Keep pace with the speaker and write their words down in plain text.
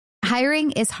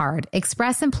Hiring is hard.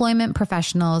 Express Employment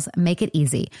professionals make it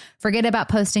easy. Forget about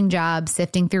posting jobs,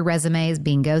 sifting through resumes,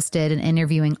 being ghosted, and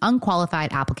interviewing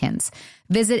unqualified applicants.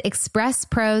 Visit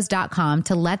expresspros.com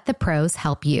to let the pros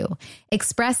help you.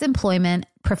 Express Employment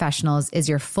Professionals is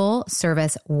your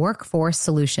full-service workforce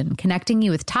solution, connecting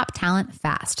you with top talent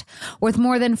fast. With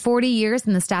more than 40 years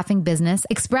in the staffing business,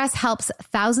 Express helps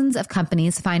thousands of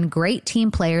companies find great team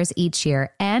players each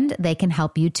year, and they can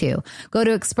help you too. Go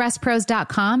to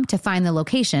expresspros.com to find the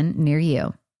location near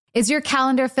you. Is your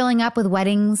calendar filling up with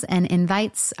weddings and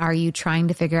invites? Are you trying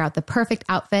to figure out the perfect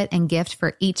outfit and gift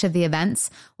for each of the events?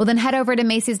 Well, then head over to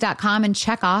Macy's.com and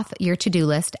check off your to-do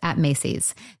list at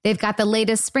Macy's. They've got the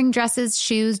latest spring dresses,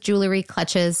 shoes, jewelry,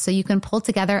 clutches, so you can pull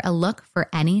together a look for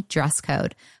any dress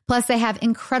code. Plus, they have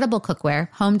incredible cookware,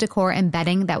 home decor, and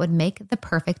bedding that would make the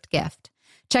perfect gift.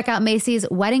 Check out Macy's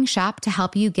Wedding Shop to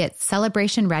help you get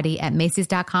celebration ready at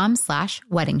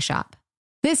Macy's.com/wedding shop.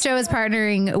 This show is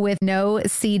partnering with No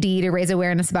CD to raise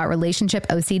awareness about relationship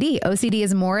OCD. OCD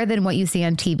is more than what you see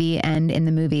on TV and in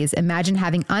the movies. Imagine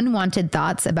having unwanted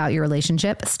thoughts about your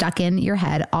relationship stuck in your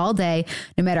head all day,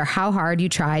 no matter how hard you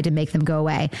try to make them go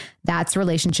away. That's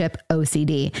relationship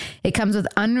OCD. It comes with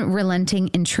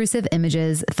unrelenting, intrusive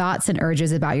images, thoughts, and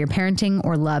urges about your parenting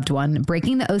or loved one.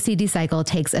 Breaking the OCD cycle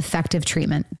takes effective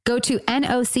treatment. Go to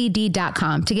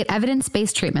nocd.com to get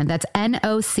evidence-based treatment. That's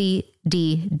nocd.com.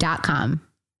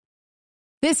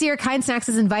 This year, Kind Snacks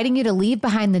is inviting you to leave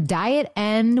behind the diet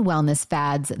and wellness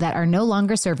fads that are no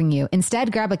longer serving you.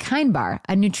 Instead, grab a Kind Bar,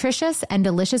 a nutritious and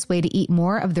delicious way to eat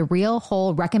more of the real,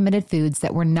 whole, recommended foods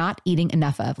that we're not eating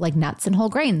enough of, like nuts and whole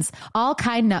grains. All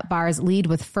Kind Nut Bars lead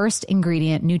with first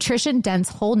ingredient, nutrition-dense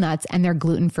whole nuts, and they're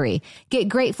gluten-free. Get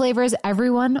great flavors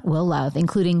everyone will love,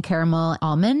 including caramel,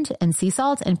 almond, and sea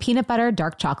salt, and peanut butter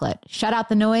dark chocolate. Shut out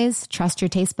the noise, trust your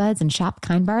taste buds, and shop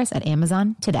Kind Bars at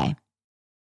Amazon today.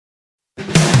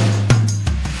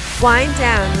 Wind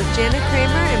Down with Jana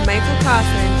Kramer and Michael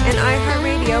Cawthon, an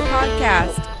iHeartRadio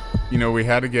podcast. You know, we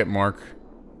had to get Mark,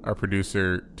 our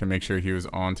producer, to make sure he was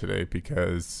on today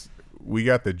because we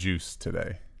got the juice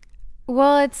today.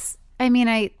 Well, it's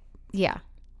like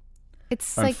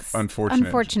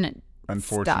unfortunate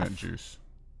stuff. juice.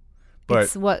 But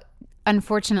it's what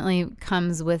unfortunately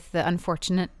comes with the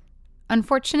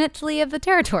unfortunately of the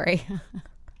territory.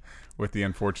 With the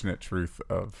unfortunate truth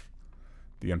of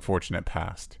the unfortunate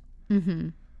past. Mm-hmm.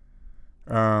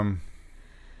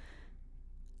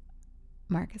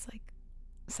 Mark is like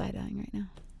side-eyeing right now.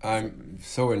 I'm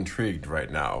so intrigued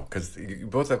right now because you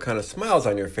both have kind of smiles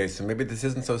on your face, and maybe this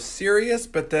isn't so serious,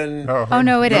 but then... Oh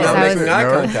no, it is. You're not making eye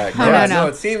contact. No. No,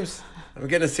 it seems... I'm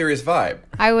getting a serious vibe.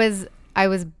 I was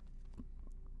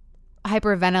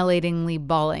hyperventilatingly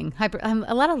bawling.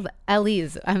 A lot of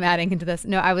LEs I'm adding into this.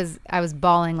 No, I was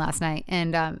bawling last night,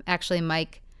 and actually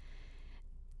Mike,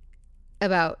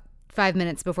 about 5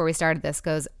 minutes before we started this,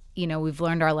 goes, you know, we've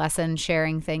learned our lesson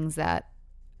sharing things that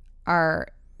are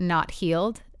not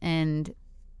healed, and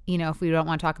you know, if we don't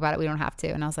want to talk about it, we don't have to.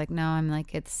 And I was like, no, I'm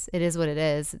like, it is what it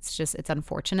is. It's just, it's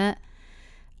unfortunate.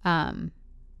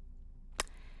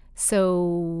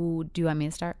 So do you want me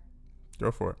to start?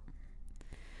 Go for it.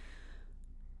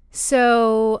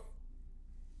 So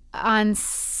a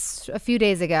few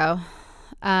days ago,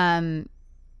 I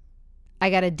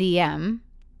got a DM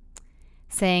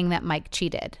saying that Mike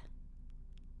cheated.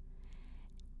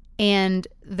 And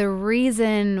the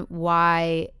reason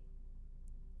why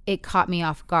it caught me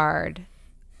off guard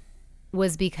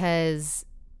was because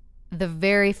the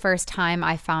very first time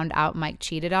I found out Mike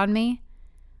cheated on me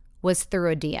was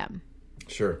through a DM.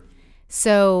 Sure.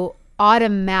 So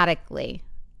automatically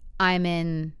I'm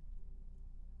in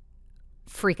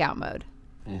freak out mode.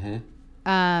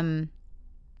 Mm-hmm.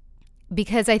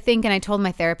 Because I think, and I told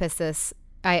my therapist this,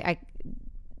 I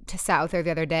sat with her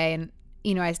the other day, and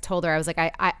you know, I told her, I was like,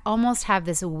 I almost have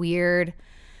this weird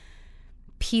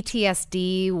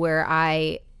PTSD where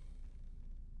I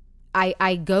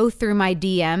go through my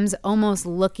DMs almost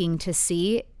looking to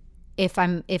see if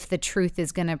the truth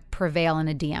is going to prevail in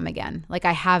a DM again. Like,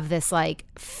 I have this like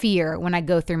fear when I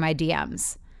go through my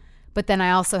DMs, but then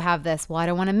I also have this, well, I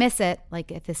don't want to miss it. Like,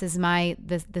 if this is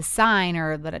the sign,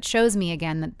 or that it shows me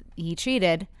again that he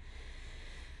cheated.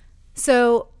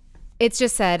 So it's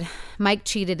just said, Mike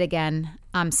cheated again.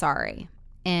 I'm sorry.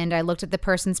 And I looked at the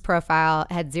person's profile,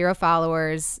 had 0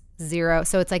 followers, 0.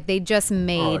 So it's like they just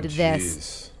made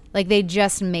this. Like, they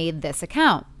just made this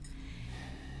account.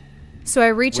 So I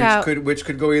reach out. Which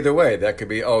could go either way. That could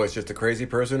be, it's just a crazy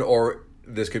person, or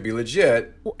this could be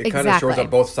legit. It kind of shows up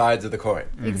both sides of the coin.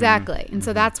 Exactly. Mm-hmm. And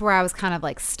so that's where I was kind of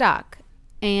like stuck.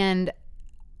 And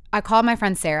I called my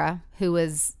friend Sarah, who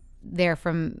was there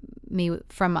from me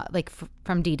from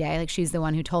D-Day. Like she's the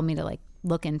one who told me to like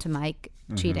look into Mike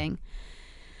cheating.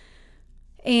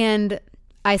 And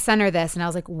I sent her this and I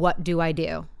was like, what do I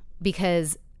do?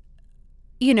 Because,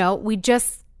 you know, we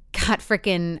just got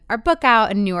freaking our book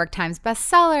out in New York Times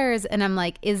bestsellers. And I'm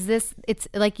like, it's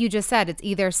like you just said, it's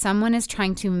either someone is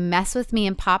trying to mess with me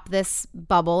and pop this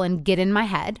bubble and get in my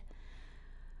head,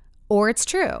 or it's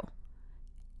true.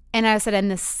 And I said,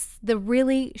 and the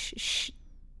really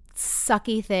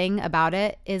sucky thing about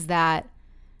it is that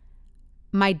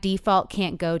my default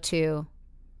can't go to,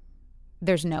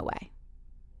 there's no way.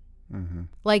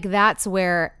 Like that's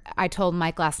where I told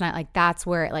Mike last night, like that's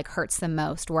where it like hurts the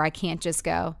most, where I can't just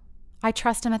go, I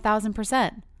trust him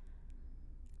 1,000%.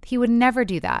 He would never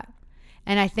do that.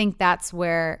 And I think that's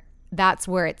where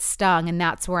it stung. And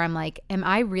that's where I'm like, am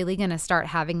I really going to start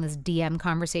having this DM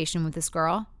conversation with this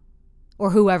girl or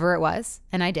whoever it was?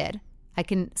 And I did.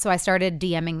 So I started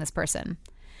DMing this person.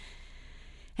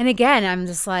 And again, I'm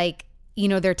just like, you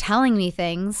know, they're telling me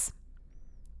things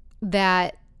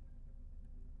that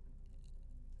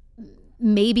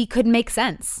maybe could make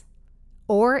sense,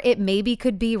 or it maybe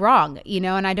could be wrong, you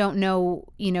know, and I don't know,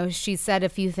 you know, she said a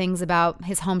few things about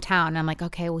his hometown. And I'm like,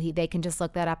 okay, well, they can just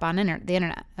look that up on the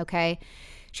internet. Okay.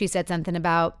 She said something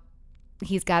about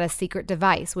he's got a secret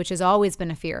device, which has always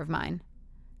been a fear of mine,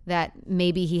 that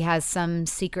maybe he has some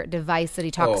secret device that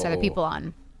he talks to other people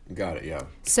on. Got it. Yeah.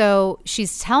 So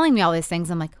she's telling me all these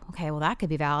things. I'm like, okay, well, that could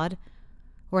be valid,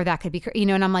 or that could be, you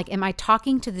know, and I'm like, am I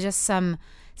talking to just some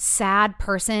sad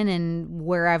person and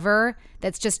wherever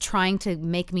that's just trying to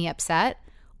make me upset,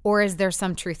 or is there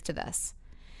some truth to this?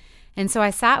 And so I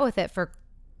sat with it for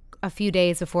a few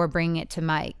days before bringing it to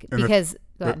Mike, and because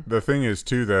the thing is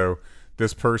too, though,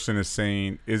 this person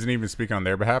isn't even speaking on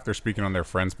their behalf. They're speaking on their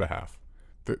friend's behalf.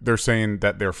 They're saying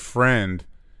that their friend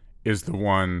is the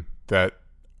one that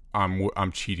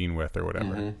I'm cheating with or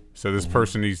whatever. So this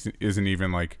person isn't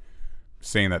even like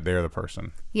saying that they're the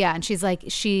person. Yeah. And she's like,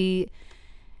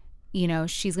 you know,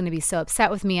 she's going to be so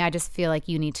upset with me. I just feel like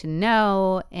you need to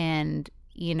know. And,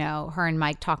 you know, her and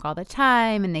Mike talk all the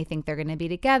time and they think they're going to be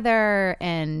together.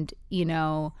 And, you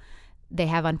know, they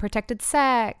have unprotected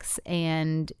sex.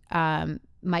 And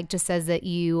Mike just says that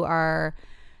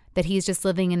that he's just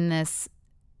living in this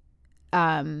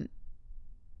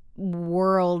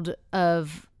world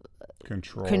of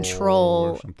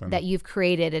control that you've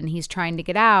created, and he's trying to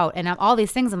get out. And all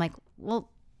these things, I'm like, well,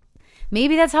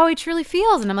 maybe that's how he truly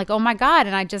feels. And I'm like, oh my God.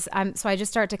 And I just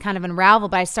start to kind of unravel,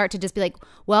 but I start to just be like,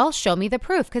 well, show me the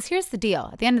proof. Because here's the deal.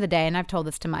 At the end of the day, and I've told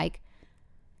this to Mike,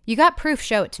 you got proof,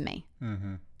 show it to me.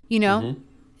 You know?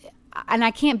 And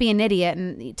I can't be an idiot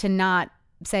and to not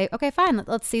say, okay, fine,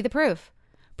 let's see the proof.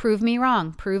 Prove me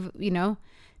wrong. Prove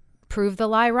the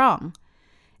lie wrong.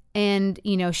 And,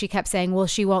 you know, she kept saying, well,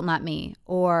 she won't let me,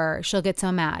 or she'll get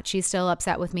so mad. She's still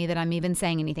upset with me that I'm even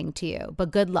saying anything to you. But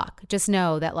good luck. Just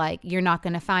know that, like, you're not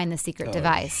going to find the secret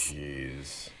device.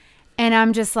 Geez. And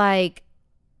I'm just like,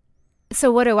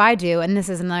 so what do I do? And this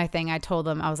is another thing I told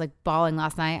him. I was, like, bawling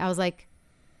last night. I was like,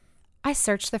 I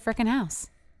searched the frickin' house.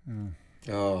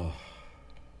 Oh.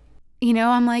 You know,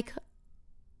 I'm like,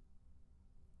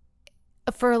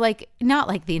 for, like, not,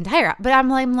 like, the entire, but I'm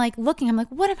like looking. I'm like,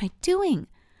 what am I doing?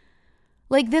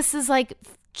 Like, this is like,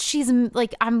 she's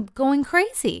like, I'm going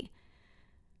crazy.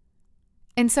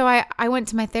 And so I went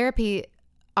to my therapy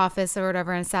office or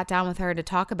whatever and sat down with her to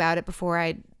talk about it before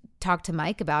I talked to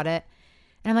Mike about it.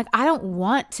 And I'm like, I don't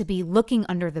want to be looking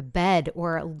under the bed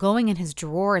or going in his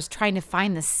drawers trying to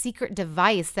find the secret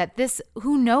device that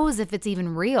who knows if it's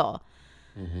even real.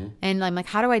 And I'm like,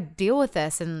 how do I deal with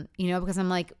this? And, you know, because I'm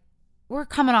like, we're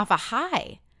coming off a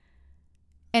high.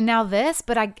 And now this,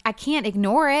 but I can't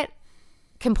ignore it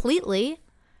completely,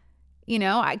 you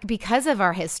know, because of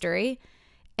our history.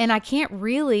 And I can't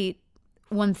really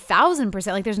 1,000%,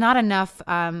 like there's not enough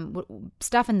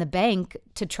stuff in the bank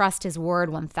to trust his word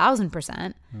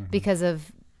 1,000% because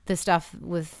of the stuff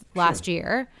with last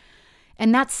year.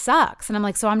 And that sucks. And I'm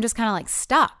like, so I'm just kind of like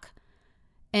stuck.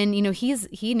 And, you know,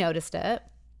 he noticed it.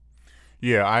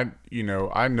 Yeah,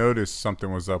 I noticed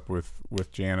something was up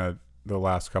with Jana the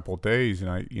last couple of days, and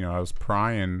I was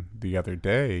prying the other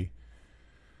day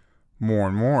more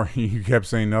and more. You kept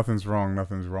saying nothing's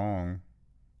wrong.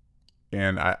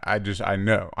 And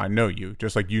I know you,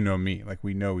 just like you know me, like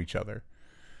we know each other.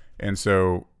 And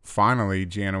so finally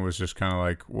Jana was just kind of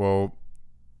like, well,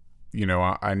 you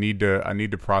know, I need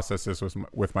to process this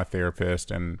with my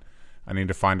therapist, and I need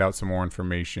to find out some more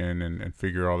information and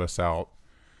figure all this out.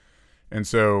 And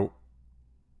so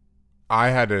I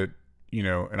had to, you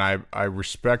know, and I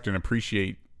respect and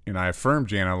appreciate, and I affirmed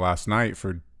Jana last night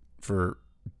for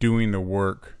doing the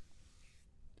work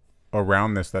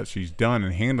around this that she's done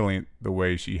and handling it the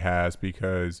way she has,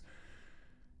 because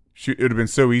it would have been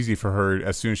so easy for her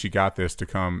as soon as she got this to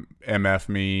come MF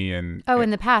me. And in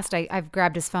the past, I've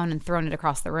grabbed his phone and thrown it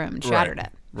across the room and shattered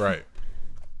it. Right.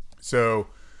 So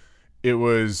it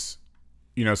was,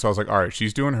 so I was like, all right,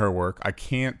 she's doing her work. I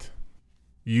can't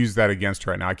use that against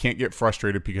her right now. I can't get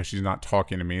frustrated because she's not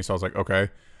talking to me. So I was like, okay,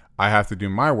 I have to do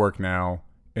my work now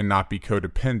and not be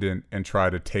codependent and try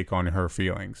to take on her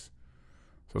feelings.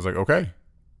 So I was like, okay,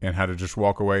 and had to just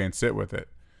walk away and sit with it.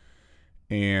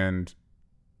 And,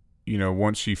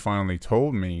 once she finally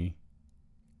told me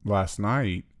last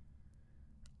night,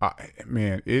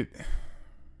 it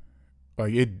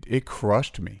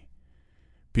crushed me,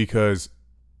 because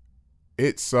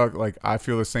it sucked. Like, I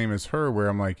feel the same as her, where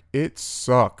I'm like, it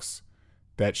sucks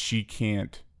that she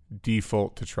can't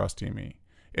default to trusting me.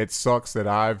 It sucks that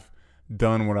I've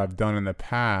done what I've done in the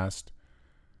past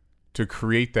to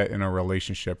create that in a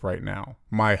relationship right now.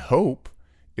 My hope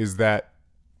is that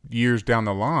years down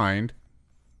the line,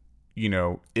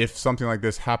 if something like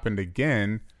this happened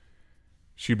again,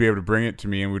 she'd be able to bring it to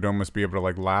me and we'd almost be able to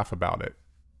like laugh about it,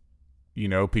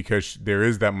 because there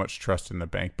is that much trust in the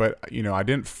bank. But, I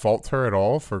didn't fault her at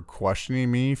all for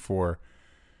questioning me, for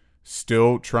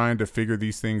still trying to figure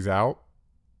these things out,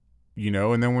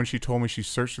 and then when she told me she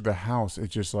searched through the house, it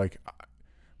just like,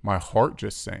 my heart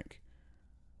just sank,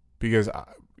 because,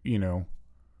 I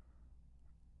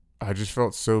just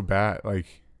felt so bad,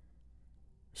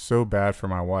 so bad for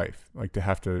my wife, like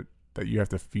that you have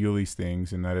to feel these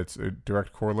things, and that it's a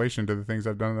direct correlation to the things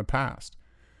I've done in the past,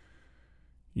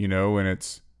 and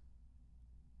it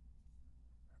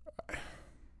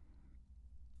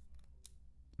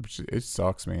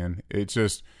sucks, man. It's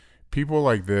just people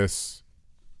like this,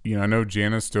 I know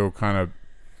Jana's still kind of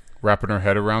wrapping her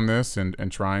head around this and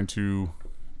trying to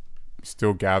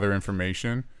still gather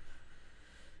information,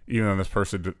 even though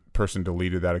this person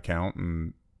deleted that account,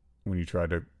 and when you tried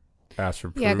to ask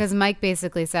for proof. Yeah, because Mike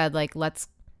basically said, like, let's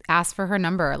ask for her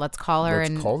number. Let's call her.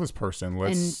 Let's call this person.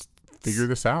 Let's figure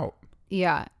this out.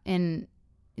 Yeah, and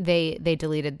they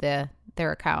deleted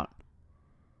their account.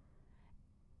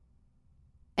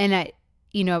 And I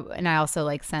also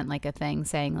like sent like a thing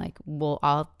saying like, well,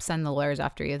 I'll send the lawyers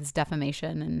after you. It's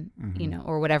defamation and,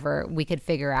 or whatever we could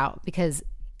figure out, because,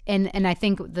 and I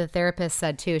think the therapist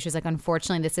said too, she's like,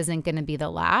 unfortunately, this isn't going to be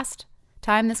the last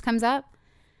time this comes up.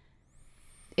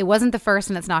 It wasn't the first,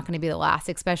 and it's not going to be the last,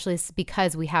 especially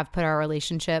because we have put our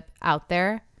relationship out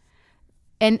there.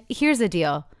 And here's the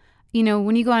deal.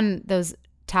 When you go on those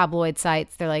tabloid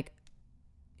sites, they're like,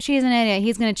 she's an idiot,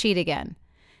 he's going to cheat again.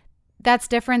 That's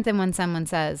different than when someone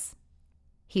says,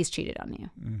 he's cheated on you.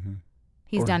 Mm-hmm.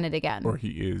 He's done it again. Or he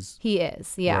is. He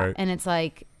is, yeah. Right. And it's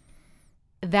like,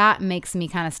 that makes me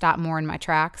kind of stop more in my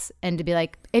tracks, and to be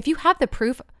like, if you have the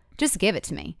proof, just give it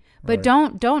to me. But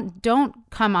right. don't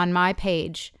come on my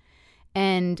page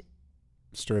and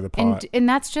stir the pot. And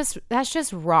that's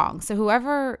just wrong. So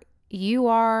whoever you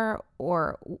are,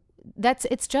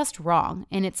 it's just wrong,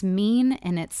 and it's mean,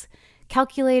 and it's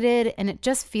calculated, and it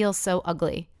just feels so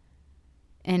ugly.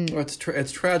 And it's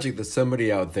tragic that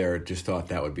somebody out there just thought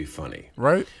that would be funny,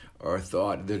 right? Or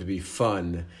thought that it'd be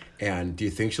fun. And do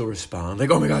you think she'll respond?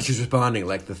 Like, oh my gosh, she's responding.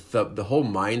 Like the whole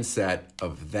mindset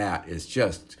of that is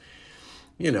just,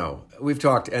 we've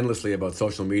talked endlessly about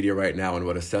social media right now and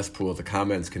what a cesspool the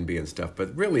comments can be and stuff.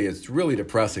 But really, it's really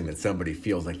depressing that somebody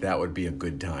feels like that would be a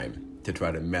good time to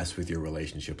try to mess with your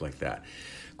relationship like that.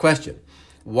 Question.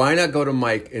 Why not go to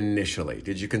Mike initially?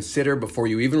 Did you consider, before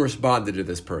you even responded to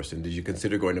this person, did you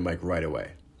consider going to Mike right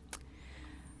away?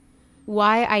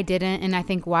 Why I didn't, and I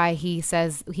think why he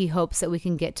says he hopes that we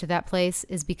can get to that place,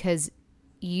 is because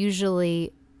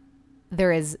usually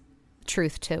there is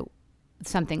truth to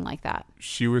something like that.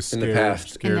 She was scared. In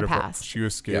the past. She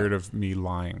was scared of me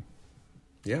lying.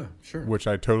 Yeah, sure. Which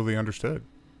I totally understood.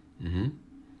 Mm-hmm.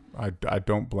 I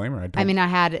don't blame her. I mean, I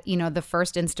had, the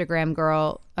first Instagram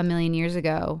girl a million years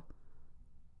ago,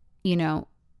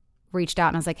 reached out,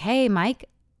 and I was like, hey, Mike.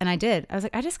 And I did. I was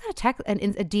like, I just got a text and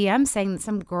a DM saying that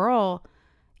some girl,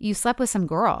 you slept with some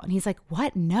girl. And he's like,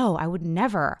 what? No, I would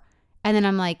never. And then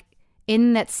I'm like,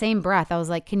 in that same breath, I was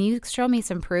like, can you show me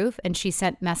some proof? And she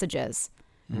sent messages.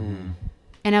 Mm.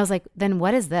 And I was like, then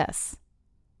what is this?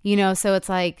 So it's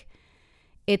like,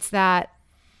 it's that,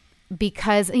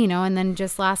 because, and then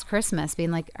just last Christmas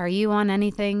being like, are you on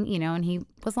anything? And he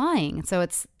was lying. So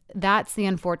that's the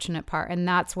unfortunate part. And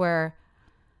that's where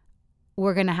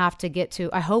we're going to have to get to.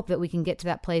 I hope that we can get to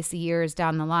that place years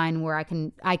down the line where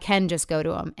I can just go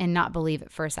to him and not believe it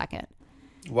for a second.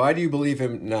 Why do you believe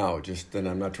him now? Just, and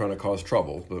I'm not trying to cause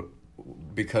trouble, but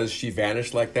because she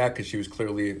vanished like that, because she was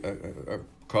clearly a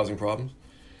causing problems?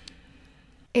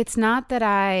 It's not that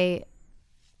I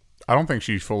don't think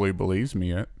she fully believes me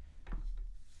yet.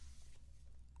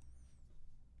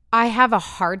 I have a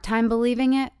hard time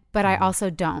believing it, but I also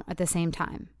don't at the same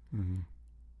time. Mm-hmm.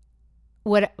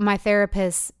 What my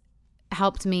therapist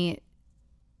helped me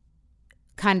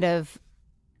kind of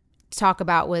talk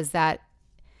about was that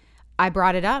I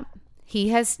brought it up. He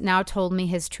has now told me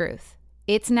his truth.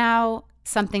 It's now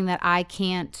something that I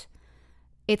can't,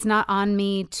 it's not on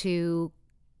me to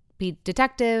be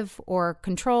detective or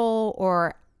control,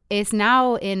 or it's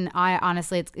now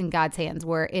honestly, it's in God's hands,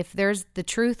 where if there's, the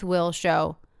truth will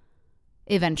show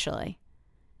eventually.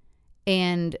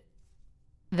 And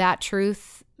that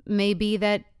truth may be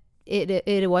that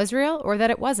it was real or that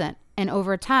it wasn't. And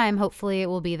over time, hopefully it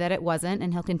will be that it wasn't,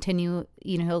 and he'll continue,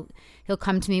 he'll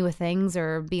come to me with things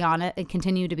or be on it and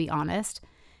continue to be honest.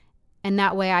 And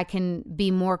that way I can be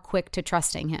more quick to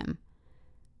trusting him.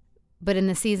 But in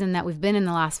the season that we've been in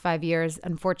the last 5 years,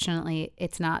 unfortunately,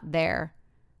 it's not there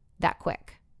that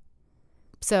quick.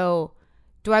 So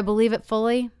do I believe it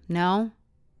fully? No.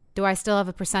 Do I still have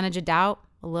a percentage of doubt?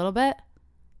 A little bit.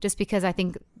 Just because I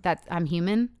think that I'm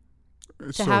human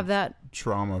to have that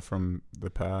trauma from the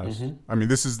past. Mm-hmm. I mean,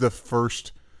 this is the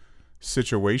first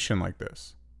situation like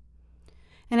this.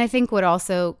 And I think what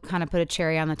also kind of put a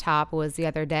cherry on the top was the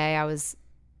other day I was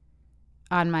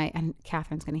on my, and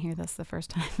Catherine's going to hear this the first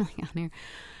time on here.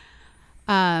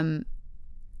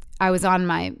 I was on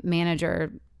my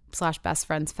manager / best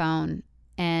friend's phone,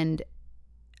 and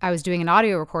I was doing an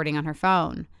audio recording on her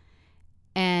phone,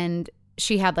 and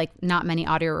she had like not many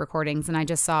audio recordings, and I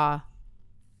just saw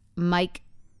Mike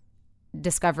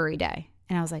Discovery Day,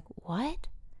 and I was like, what?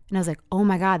 And I was like, oh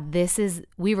my God,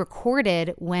 we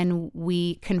recorded when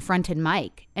we confronted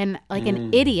Mike. And like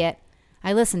an idiot,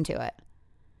 I listened to it,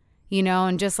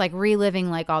 and just like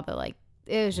reliving like all the like,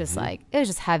 it was just like, it was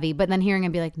just heavy. But then hearing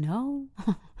him be like, no.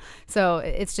 So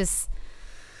it's just,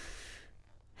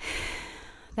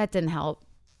 that didn't help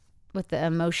with the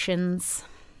emotions.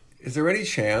 Is there any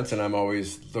chance, and I'm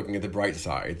always looking at the bright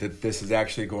side, that this is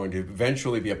actually going to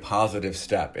eventually be a positive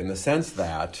step in the sense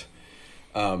that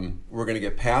we're going to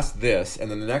get past this,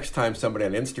 and then the next time somebody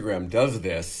on Instagram does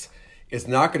this, it's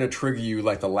not going to trigger you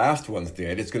like the last ones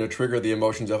did. It's going to trigger the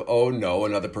emotions of, oh no,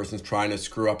 another person's trying to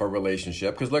screw up our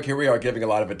relationship. Because look, here we are giving a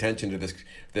lot of attention to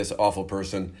this awful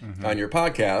person on your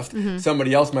podcast. Mm-hmm.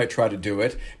 Somebody else might try to do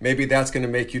it. Maybe that's going to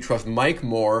make you trust Mike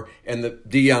more and the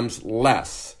DMs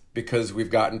less, because we've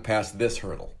gotten past this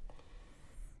hurdle.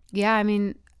 Yeah, I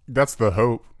mean, that's the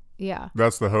hope. Yeah.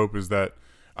 That's the hope, is that,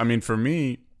 I mean, for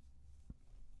me,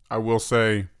 I will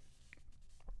say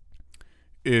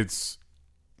it's,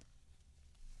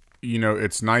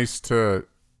 it's nice to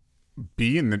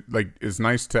be it's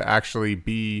nice to actually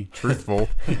be truthful.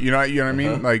 You know what I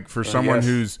mean? Like for someone yes.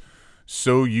 who's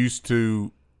so used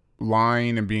to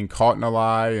lying and being caught in a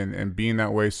lie and being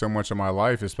that way so much of my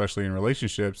life, especially in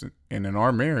relationships and in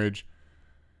our marriage,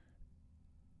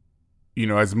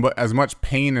 as much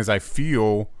pain as I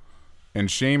feel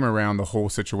and shame around the whole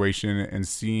situation and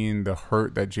seeing the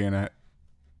hurt that Jana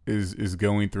is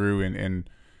going through and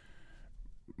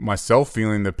myself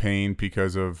feeling the pain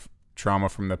because of trauma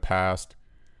from the past,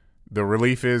 the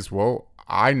relief is, well,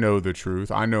 I know the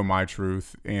truth. I know my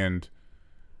truth. And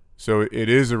so it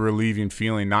is a relieving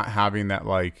feeling not having that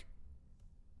like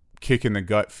kick in the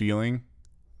gut feeling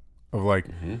of like,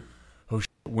 oh,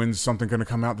 when's something going to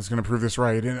come out that's going to prove this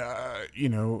right? And,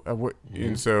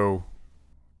 and so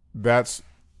that's,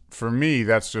 for me,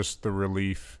 that's just the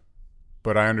relief.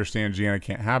 But I understand Jana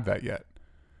can't have that yet.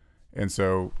 And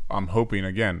so I'm hoping,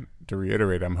 again, to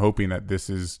reiterate, I'm hoping that this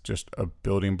is just a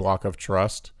building block of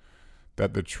trust,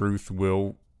 that the truth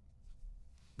will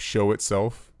show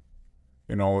itself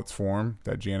in all its form,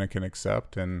 that Jana can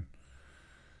accept. And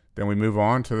then we move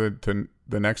on to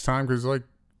the next time, because like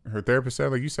her therapist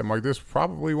said, like you said, Mark, this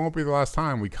probably won't be the last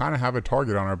time. We kind of have a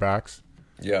target on our backs.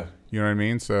 Yeah. You know what I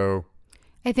mean? So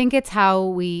I think it's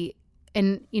how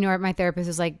my therapist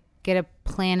was like, get a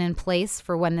plan in place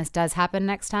for when this does happen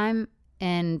next time,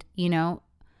 and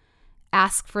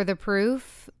ask for the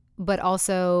proof, but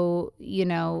also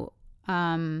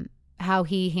how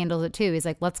he handles it too. He's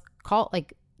like, let's call,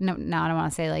 like, no, I don't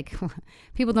want to say like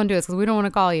people don't do this because we don't want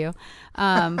to call you,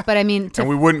 but I mean, and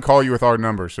we wouldn't call you with our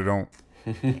number, so don't.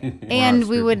 And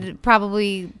we would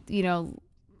probably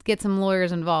get some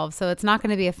lawyers involved, so it's not going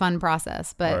to be a fun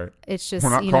process, but right. It's just, we're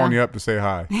not calling you up to say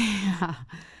hi. Yeah.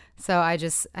 So I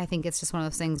think it's just one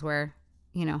of those things where,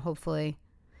 hopefully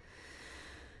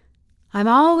I'm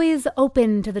always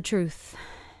open to the truth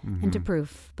and to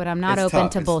proof, but I'm not open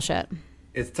to bullshit.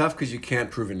 It's tough because you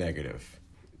can't prove a negative.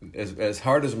 As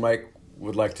hard as Mike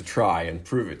would like to try and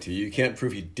prove it to you. You can't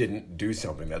prove he didn't do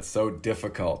something. That's so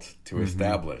difficult to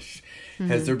establish.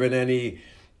 Has there been any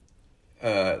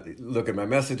look at my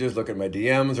messages, look at my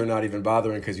DMs, or not even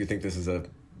bothering because you think this is a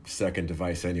second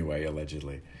device anyway,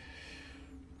 allegedly?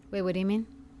 Wait, what do you mean?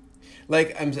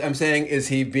 Like, I'm saying, is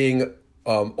he being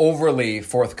overly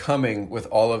forthcoming with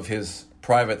all of his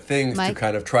private things Mike? to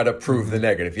kind of try to prove the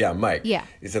negative? Yeah, Mike. Yeah.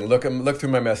 He said, look through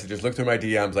my messages, look through my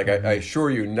DMs. Like, I assure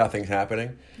you nothing's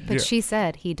happening. But she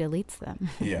said he deletes them.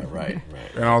 Yeah, right.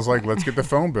 And I was like, let's get the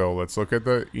phone bill. Let's look at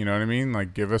the, you know what I mean?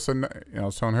 Like, give us I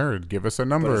was telling her, give us a But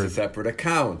number. it's a separate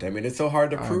account. I mean, it's so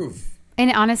hard to prove.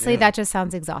 And honestly, that just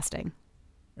sounds exhausting.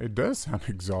 It does sound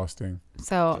exhausting.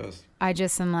 So I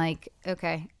just am like,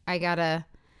 okay,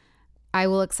 I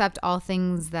will accept all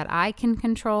things that I can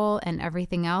control, and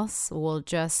everything else will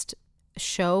just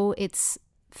show its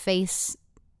face,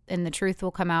 and the truth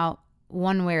will come out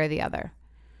one way or the other.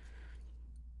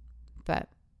 But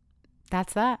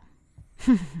that's that.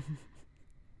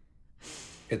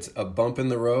 It's a bump in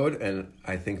the road, and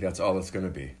I think that's all it's going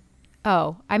to be.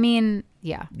 Oh, I mean,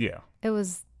 yeah. Yeah. It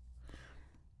was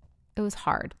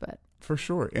hard, but For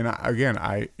sure. And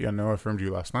I know I affirmed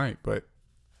you last night, but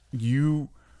you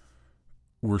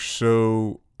were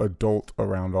so adult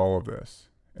around all of this.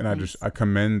 And I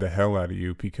commend the hell out of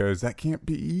you, because that can't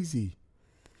be easy.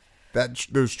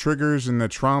 Those triggers and the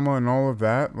trauma and all of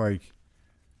that, like,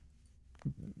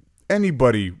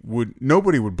 nobody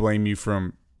would blame you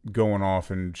from going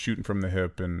off and shooting from the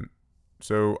hip. And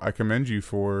so I commend you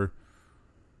for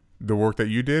the work that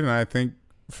you did. And I think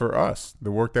for us,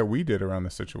 the work that we did around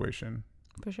the situation.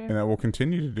 for sure. And that we'll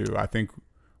continue to do. I think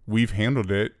we've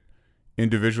handled it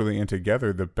individually and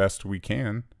together the best we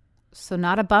can. So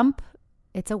not a bump,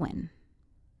 it's a win.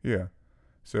 Yeah.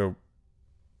 So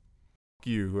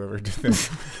you, whoever did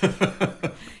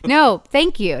that. No,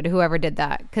 thank you to whoever did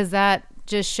that, because that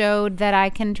just showed that I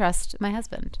can trust my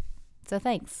husband. So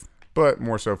thanks. But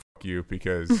more so you,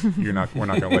 because we're not going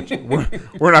to let you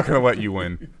we're not going to let you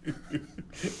win.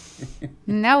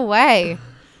 No way.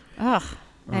 Ugh.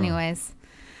 Anyways.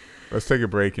 Let's take a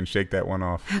break and shake that one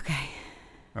off. Okay.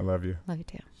 I love you. Love you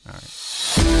too. All right.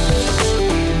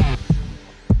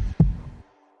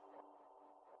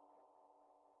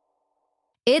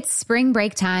 It's spring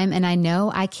break time, and I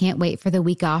know I can't wait for the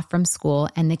week off from school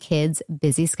and the kids'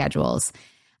 busy schedules.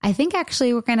 I think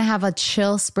actually we're going to have a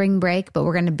chill spring break, but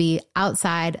we're going to be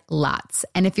outside lots.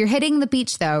 And if you're hitting the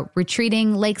beach though,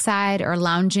 retreating lakeside or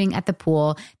lounging at the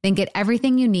pool, then get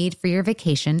everything you need for your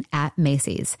vacation at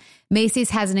Macy's.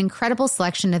 Macy's has an incredible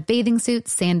selection of bathing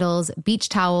suits, sandals, beach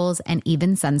towels, and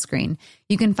even sunscreen.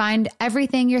 You can find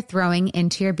everything you're throwing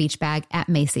into your beach bag at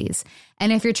Macy's.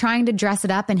 And if you're trying to dress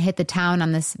it up and hit the town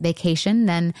on this vacation,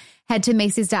 then head to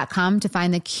Macy's.com to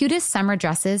find the cutest summer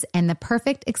dresses and the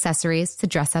perfect accessories to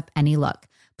dress up any look.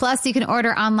 Plus, you can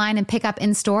order online and pick up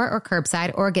in store or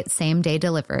curbside, or get same-day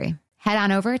delivery. Head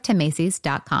on over to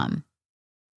Macy's.com.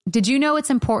 Did you know it's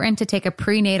important to take a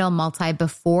prenatal multi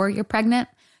before you're pregnant?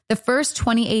 The first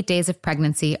 28 days of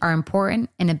pregnancy are important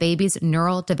in a baby's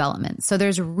neural development, so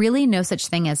there's really no such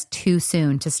thing as too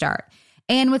soon to start.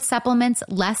 And with supplements,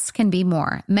 less can be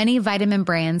more. Many vitamin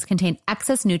brands contain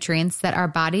excess nutrients that our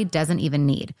body doesn't even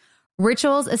need.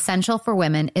 Ritual's Essential for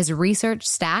Women is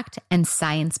research-stacked and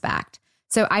science-backed.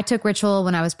 So I took Ritual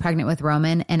when I was pregnant with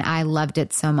Roman, and I loved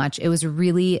it so much. It was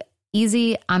really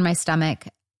easy on my stomach.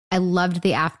 I loved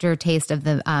the aftertaste of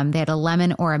the, they had a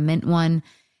lemon or a mint one.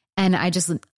 And I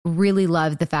just really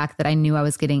loved the fact that I knew I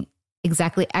was getting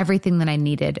exactly everything that I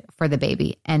needed for the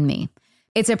baby and me.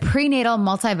 It's a prenatal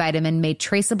multivitamin made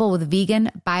traceable with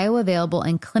vegan, bioavailable,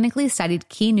 and clinically studied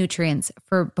key nutrients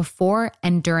for before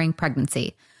and during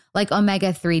pregnancy, like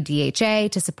omega-3 DHA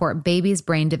to support baby's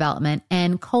brain development,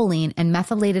 and choline and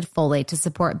methylated folate to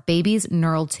support baby's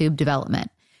neural tube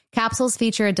development. Capsules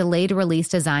feature a delayed release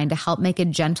design to help make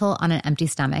it gentle on an empty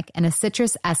stomach, and a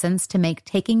citrus essence to make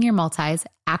taking your multis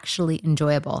actually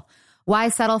enjoyable. Why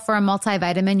settle for a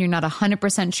multivitamin you're not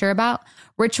 100% sure about?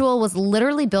 Ritual was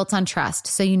literally built on trust,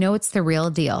 so you know it's the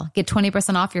real deal. Get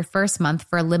 20% off your first month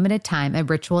for a limited time at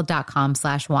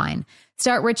ritual.com/wine.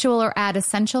 Start Ritual or add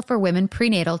Essential for Women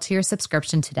prenatal to your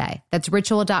subscription today. That's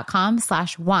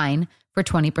ritual.com/wine for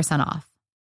 20% off.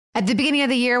 At the beginning of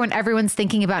the year, when everyone's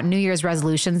thinking about New Year's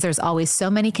resolutions, there's always so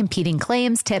many competing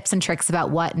claims, tips, and tricks about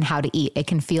what and how to eat. It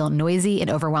can feel noisy and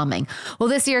overwhelming. Well,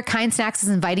 this year, Kind Snacks is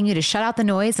inviting you to shut out the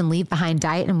noise and leave behind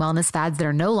diet and wellness fads that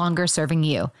are no longer serving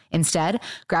you. Instead,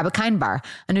 grab a Kind Bar,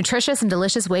 a nutritious and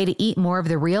delicious way to eat more of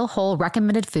the real, whole,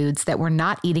 recommended foods that we're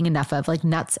not eating enough of, like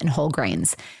nuts and whole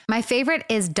grains. My favorite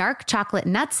is dark chocolate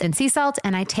nuts and sea salt,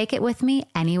 and I take it with me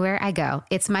anywhere I go.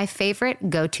 It's my favorite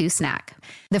go-to snack.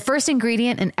 The first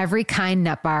ingredient in every Kind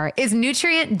nut bar is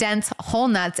nutrient-dense whole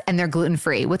nuts, and they're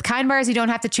gluten-free. With Kind bars, you don't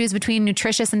have to choose between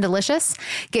nutritious and delicious.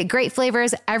 Get great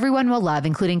flavors everyone will love,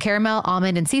 including caramel,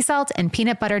 almond, and sea salt, and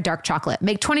peanut butter dark chocolate.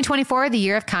 Make 2024 the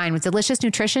year of Kind with delicious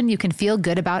nutrition you can feel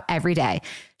good about every day.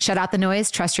 Shut out the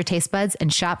noise, trust your taste buds,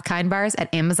 and shop Kind bars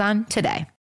at Amazon today.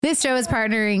 This show is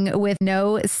partnering with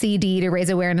No CD to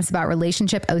raise awareness about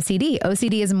relationship OCD.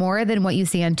 OCD is more than what you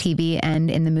see on TV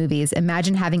and in the movies.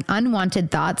 Imagine having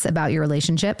unwanted thoughts about your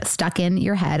relationship stuck in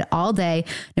your head all day,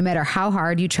 no matter how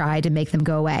hard you try to make them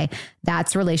go away.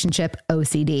 That's relationship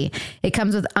OCD. It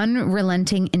comes with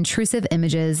unrelenting, intrusive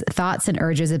images, thoughts, and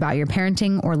urges about your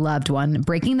parenting or loved one.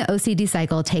 Breaking the OCD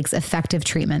cycle takes effective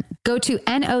treatment. Go to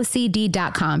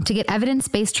nocd.com to get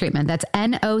evidence-based treatment. That's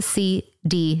nocd.com.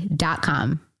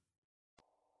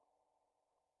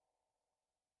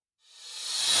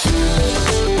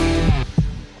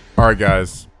 All right,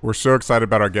 guys, we're so excited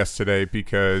about our guests today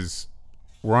because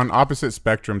we're on opposite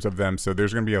spectrums of them. So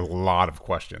there's going to be a lot of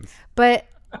questions. But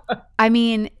I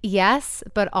mean, yes,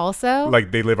 but also like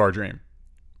they live our dream.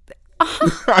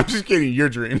 I'm just kidding. Your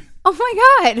dream. Oh my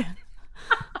God.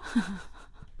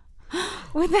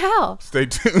 What the hell? Stay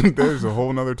tuned. There's a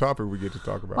whole nother topic we get to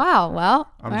talk about. Wow.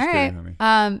 Well, I'm all just right. kidding,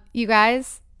 honey. You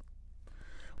guys.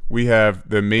 We have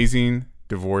the amazing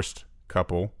divorced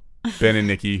couple, Ben and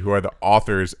Nikki, who are the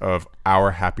authors of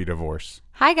Our Happy Divorce.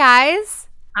 Hi, guys.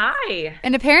 Hi.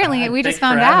 And apparently we just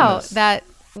found out that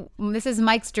this is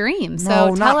Mike's dream. So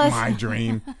no, tell not us. my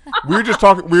dream. We were just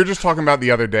talking about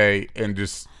the other day and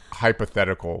just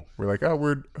hypothetical. We're like,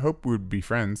 oh, hope we'd be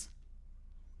friends.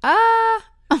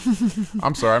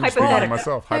 I'm sorry, I'm speaking to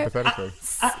myself hypothetically.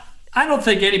 I don't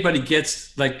think anybody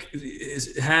gets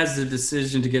has the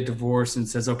decision to get divorced and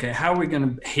says, okay, how are we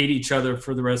going to hate each other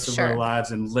for the rest of our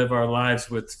lives and live our lives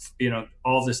with,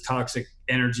 all this toxic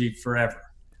energy forever.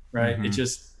 Right. Mm-hmm. It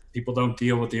just, people don't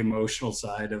deal with the emotional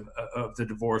side of the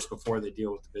divorce before they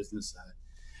deal with the business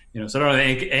side. So I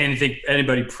don't think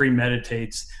anybody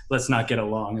premeditates, let's not get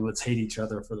along and let's hate each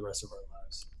other for the rest of our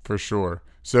lives. For sure.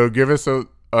 So give us and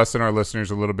our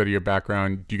listeners a little bit of your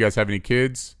background. Do you guys have any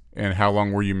kids? And how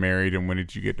long were you married and when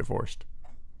did you get divorced?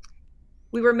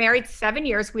 We were married 7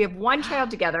 years. We have one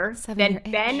child together. Then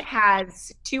Ben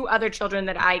has two other children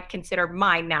that I consider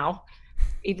mine now.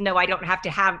 Even though I don't have to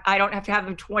have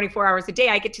them 24 hours a day,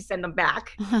 I get to send them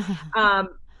back.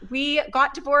 We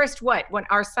got divorced when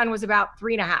our son was about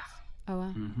 3.5. Oh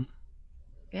wow. Mm-hmm.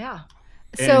 Yeah.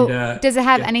 So does it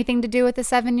have anything to do with the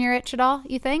 7-year itch at all,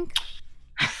 you think?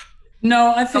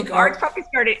 No, I think our puppy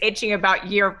started itching about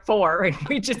year 4 and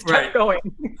we just kept going.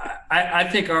 I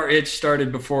think our itch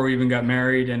started before we even got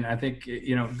married. And I think,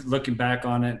 looking back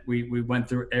on it, we went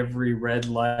through every red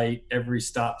light, every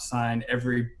stop sign,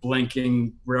 every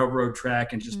blinking railroad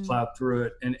track and just plowed through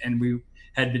it. And we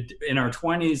had been in our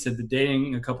 20s, had been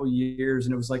dating a couple of years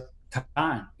and it was like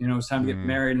time, it was time to get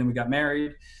married. And then we got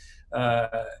married.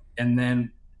 And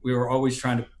then we were always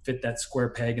trying to fit that square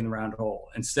peg in the round hole.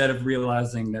 Instead of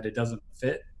realizing that it doesn't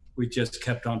fit, we just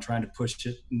kept on trying to push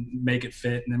it and make it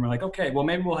fit. And then we're like, okay, well,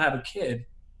 maybe we'll have a kid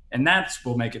and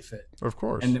will make it fit. Of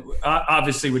course. And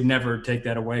obviously would never take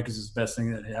that away because it's the best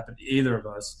thing that happened to either of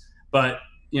us. But,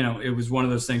 it was one of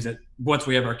those things that once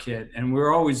we have our kid and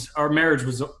our marriage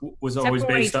was always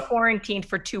based on quarantined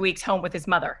for 2 weeks home with his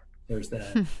mother. There's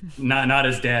that. not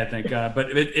his dad, thank God. But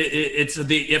it's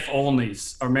the if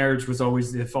onlys. Our marriage was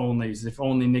always the if onlys. If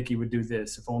only Nikki would do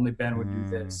this. If only Ben would do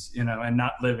this. And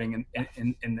not living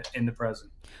in the present.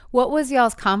 What was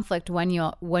y'all's conflict when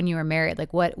you were married?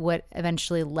 Like what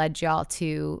eventually led y'all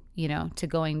to to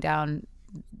going down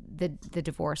the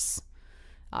divorce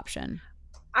option?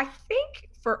 I think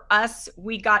for us,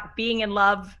 we got being in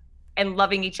love and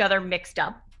loving each other mixed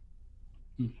up.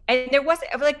 And there wasn't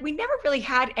we never really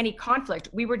had any conflict.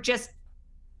 We were just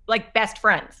like best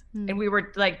friends. And we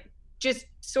were like just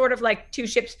sort of like two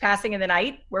ships passing in the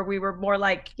night where we were more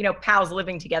like, pals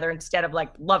living together instead of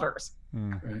like lovers.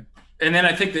 Right. And then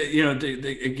I think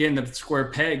that, again, the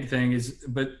square peg thing is,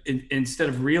 but instead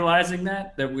of realizing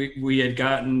that we had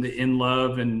gotten the in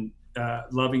love and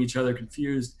loving each other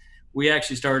confused, we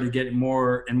actually started to get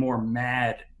more and more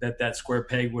mad that square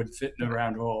peg would fit in a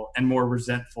round hole and more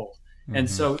resentful. And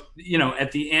so,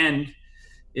 at the end,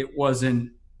 it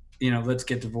wasn't, let's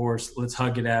get divorced, let's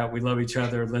hug it out, we love each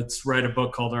other, let's write a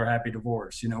book called Our Happy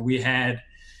Divorce. We had,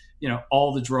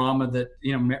 all the drama that,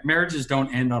 marriages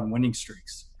don't end on winning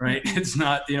streaks, right? It's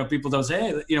not, people don't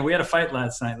say, hey, we had a fight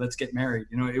last night, let's get married.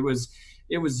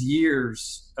 It was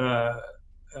years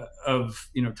of,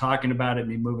 talking about it,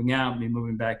 me moving out, me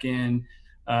moving back in.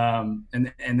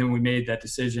 And then we made that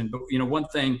decision. But, one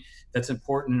thing that's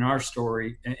important in our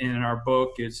story and in our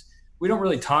book is we don't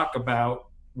really talk about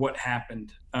what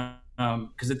happened.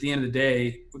 Because at the end of the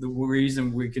day, the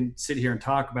reason we can sit here and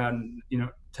talk about, and,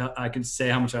 I can say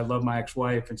how much I love my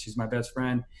ex-wife and she's my best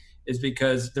friend, is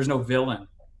because there's no villain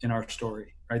in our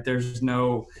story, right? There's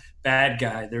no bad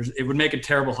guy. It would make a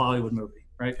terrible Hollywood movie,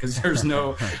 right? Because there's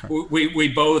no, we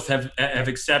both have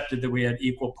accepted that we had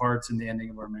equal parts in the ending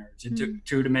of our marriage. It took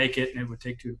two to make it, and it would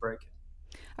take two to break it.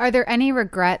 Are there any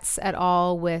regrets at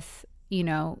all with,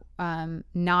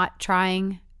 not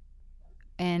trying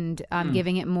and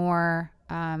giving it more,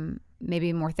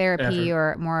 maybe more therapy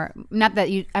or more, not that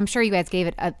I'm sure you guys gave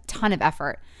it a ton of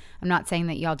effort. I'm not saying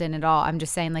that y'all didn't at all. I'm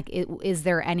just saying, like, is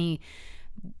there any,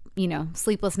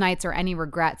 sleepless nights or any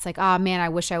regrets? Like, oh man, I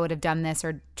wish I would have done this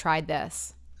or tried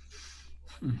this.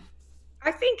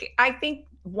 I think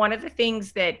one of the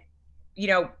things that,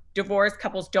 divorced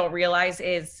couples don't realize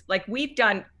is, like,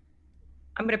 I'm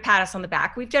going to pat us on the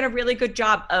back. We've done a really good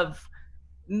job of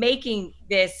making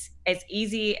this as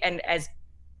easy and as,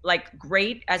 like,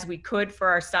 great as we could for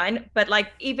our son. But,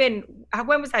 like, even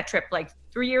when was that trip? Like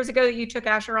 3 years ago that you took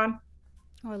Asher on?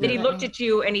 That he looked at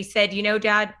you and he said,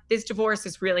 Dad, this divorce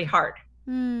is really hard.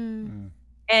 And,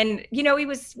 he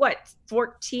was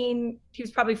 14? He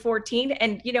was probably 14.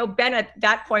 And, Ben at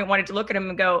that point wanted to look at him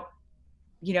and go,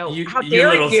 how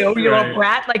dare you little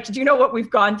brat? Like, did you know what we've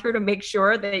gone through to make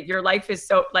sure that your life is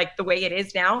so, like, the way it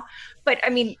is now? But I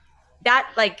mean,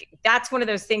 that's one of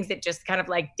those things that just kind of,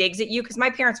 like, digs at you, because my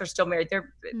parents are still married.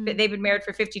 They've been married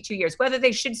for 52 years, whether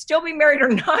they should still be married or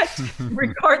not,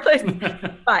 regardless,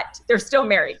 but they're still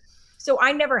married. So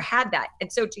I never had that.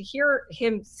 And so to hear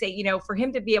him say, for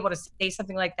him to be able to say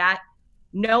something like that,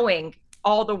 knowing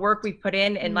all the work we put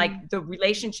in and like the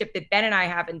relationship that Ben and I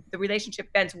have, and the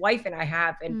relationship Ben's wife and I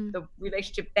have, and the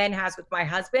relationship Ben has with my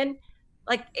husband,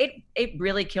 like, it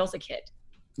really kills a kid.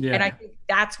 Yeah. And I think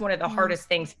that's one of the hardest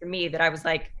things for me, that I was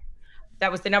like,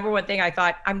 that was the number one thing I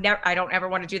thought, I don't ever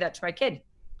want to do that to my kid.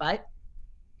 But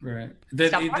right.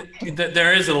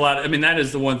 There is a lot. I mean, that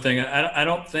is the one thing. I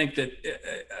don't think that,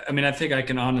 I think I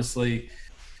can honestly,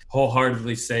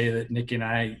 wholeheartedly say that Nikki and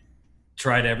I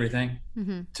tried everything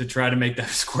to try to make that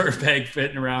square peg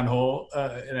fit in a round hole.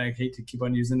 And I hate to keep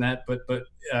on using that, but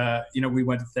we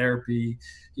went to therapy.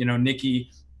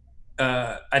 Nikki,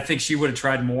 I think she would have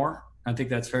tried more. I think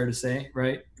that's fair to say,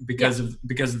 right? Because of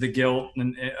the guilt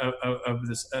and of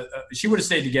this, she would have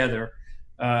stayed together.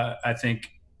 I think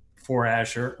for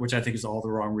Asher, which I think is all the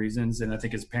wrong reasons, and I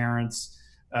think as parents,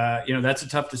 that's a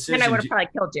tough decision. And I would have probably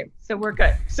killed you, so we're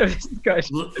good. So this is good.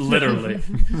 Literally,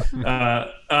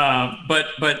 but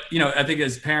I think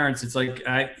as parents, it's like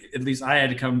at least I had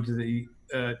to come to the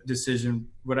decision: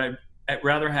 would I'd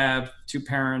rather have two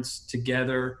parents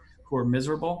together who are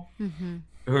miserable?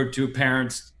 Who are two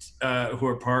parents who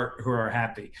are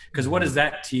happy? Because what does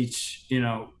that teach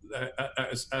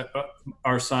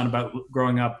our son about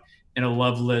growing up in a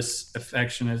loveless,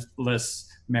 affectionateless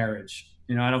marriage?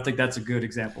 I don't think that's a good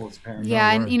example as a parent.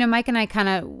 Yeah, and Mike and I kind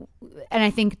of, and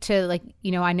I think to, like,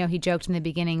 I know he joked in the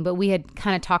beginning, but we had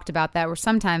kind of talked about that, where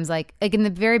sometimes like in the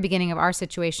very beginning of our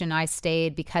situation, I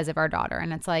stayed because of our daughter,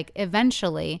 and it's like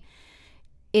eventually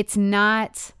it's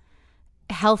not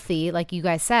healthy, like you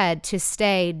guys said, to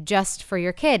stay just for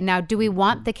your kid. Now, do we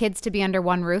want the kids to be under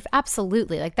one roof?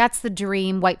 Absolutely. Like, that's the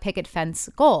dream white picket fence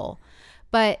goal.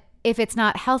 But if it's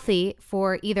not healthy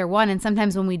for either one, and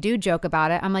sometimes when we do joke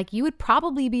about it, I'm like, you would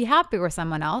probably be happier with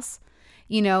someone else,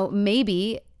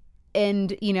 maybe.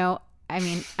 And, I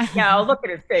mean, yeah, I'll look at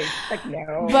his face. Like,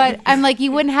 no. But I'm like,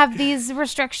 you wouldn't have these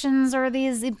restrictions or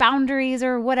these boundaries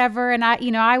or whatever. And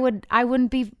I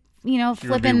wouldn't be,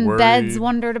 flipping beds,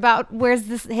 wondered about where's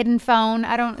this hidden phone.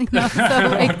 I don't, so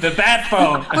like, the bat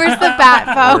phone. Where's the bat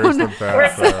phone?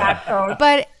 Where's the bat phone?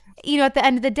 But, at the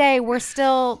end of the day, we're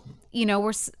still,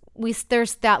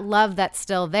 there's that love that's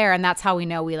still there, and that's how we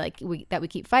know that we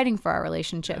keep fighting for our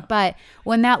relationship. Yeah. But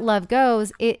when that love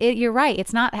goes, you're right,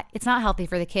 it's not healthy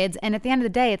for the kids. And at the end of the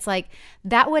day, it's like,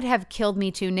 that would have killed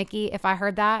me too, Nikki, if I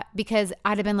heard that, because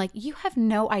I'd have been like, you have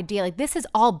no idea, like, this has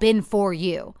all been for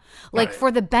you, like, right,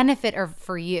 for the benefit or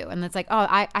for you. And it's like, oh,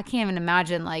 I can't even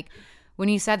imagine, like, when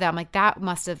you said that, I'm like, that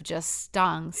must have just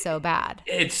stung so bad.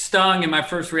 It stung, and my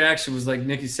first reaction was like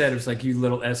Nikki said, it was like, you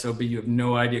little SOB, you have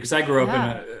no idea. Because I grew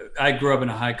up in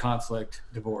a high conflict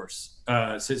divorce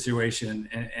situation,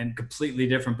 and completely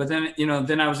different. But then,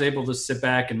 then I was able to sit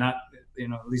back and not,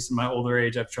 at least in my older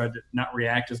age, I've tried to not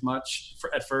react as much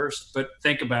at first, but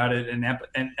think about it and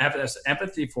have this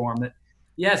empathy for him that,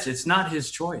 yes, it's not his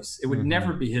choice. It would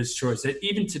never be his choice.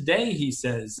 Even today, he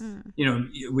says,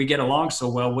 we get along so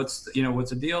well. What's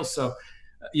the deal? So,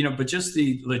 but just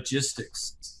the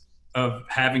logistics of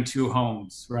having two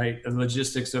homes, right? The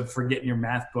logistics of forgetting your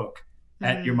math book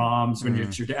at your mom's when you're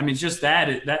at your dad. I mean, just that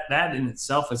in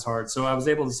itself is hard. So I was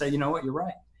able to say, you know what, you're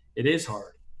right. It is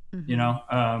hard,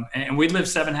 and we live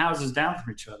 7 houses down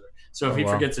from each other. So if he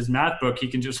forgets his math book, he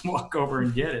can just walk over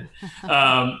and get it.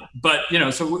 But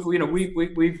so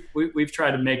we've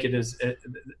tried to make it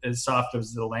as soft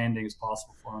as the landing as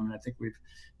possible for him, and I think we've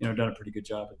done a pretty good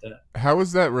job at that. How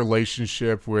is that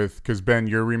relationship with? Because Ben,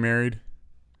 you're remarried.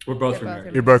 We're both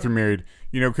remarried. You're both remarried.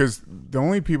 Because the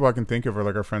only people I can think of are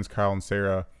like our friends Kyle and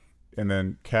Sarah, and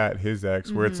then Kat, his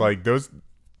ex, where it's like those.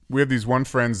 We have these one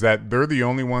friends that they're the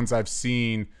only ones I've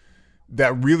seen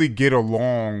that really get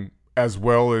along as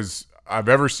well as I've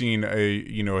ever seen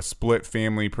a split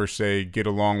family per se get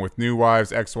along with new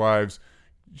wives, ex-wives,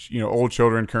 old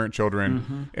children, current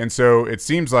children. And so it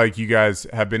seems like you guys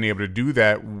have been able to do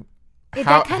that.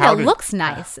 That kind of looks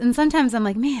nice. And sometimes I'm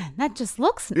like, man, that just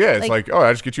looks nice. Yeah, it's like,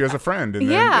 I just get you as a friend. And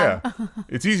then,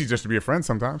 it's easy just to be a friend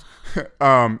sometimes.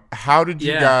 How did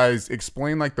you guys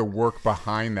explain like the work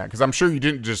behind that? Because I'm sure you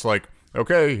didn't just like,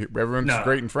 okay, everyone's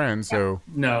great and friends. So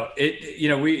no,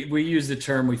 we use the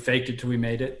term, we faked it till we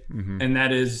made it. And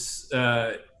that is,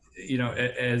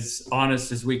 as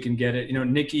honest as we can get it.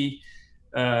 Nikki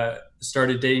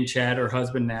started dating Chad, her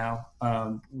husband now.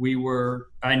 I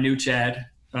knew Chad.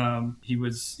 He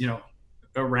was,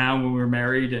 around when we were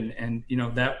married, and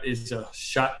that is a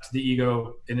shot to the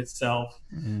ego in itself.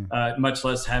 Much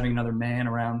less having another man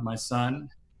around my son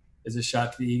is a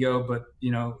shot to the ego. But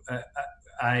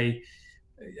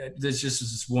there's just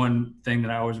this one thing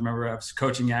that I always remember. I was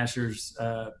coaching Asher's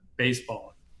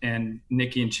baseball, and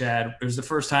Nikki and Chad. It was the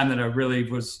first time that I really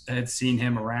had seen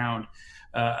him around.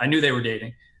 I knew they were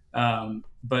dating,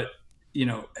 but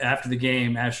after the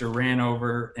game, Asher ran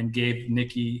over and gave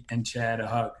Nikki and Chad a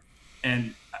hug.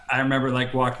 And I remember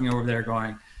like walking over there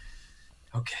going,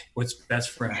 okay, what's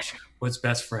best for Asher? What's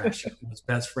best for Asher? What's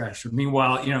best for Asher?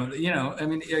 Meanwhile, I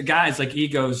mean, guys like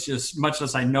egos, just much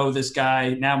less I know this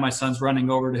guy. Now my son's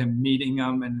running over to him, meeting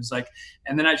him. And it's like,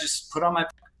 and then I just put on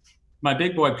my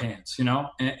big boy pants, and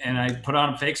I put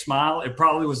on a fake smile. It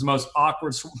probably was the most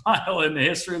awkward smile in the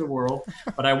history of the world.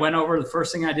 But I went over, the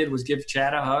first thing I did was give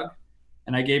Chad a hug.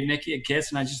 And I gave Nikki a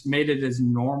kiss, and I just made it as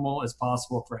normal as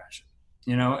possible for Asher,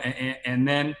 and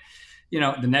then,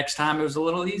 the next time it was a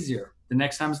little easier. The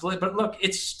next time it's but look,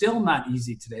 it's still not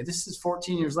easy today. This is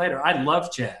 14 years later. I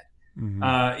love Chad,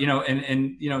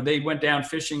 and they went down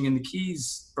fishing in the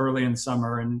Keys early in the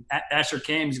summer, and Asher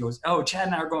came, he goes, oh, Chad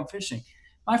and I are going fishing.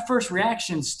 My first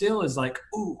reaction still is like,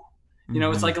 ooh,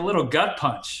 it's like a little gut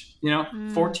punch.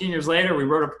 14 years later, we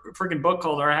wrote a freaking book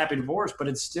called Our Happy Divorce, but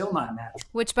it's still not natural.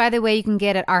 Which, by the way, you can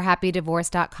get at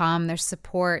ourhappydivorce.com. There's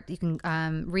support. You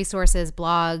can resources,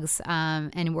 blogs,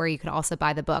 and where you can also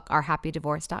buy the book,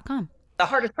 ourhappydivorce.com. The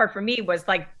hardest part for me was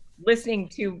like listening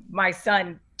to my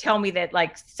son tell me that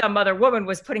like some other woman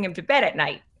was putting him to bed at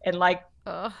night. And like,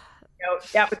 that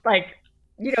was like,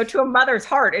 to a mother's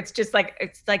heart, it's just like,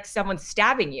 it's like someone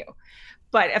stabbing you.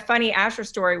 But a funny Asher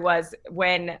story was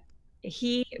when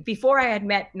before I had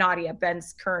met Nadia,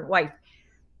 Ben's current wife,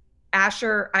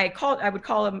 Asher, I would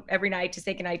call him every night to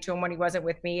say goodnight to him when he wasn't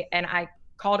with me. And I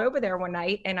called over there one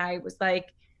night and I was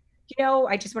like,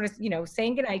 I just want to,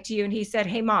 saying goodnight to you. And he said,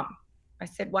 hey, Mom. I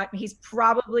said, what? And he's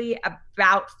probably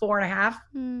about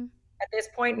 4.5 at this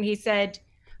point. And he said,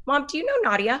 Mom, do you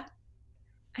know Nadia?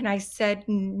 And I said,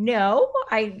 no,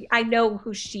 I know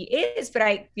who she is,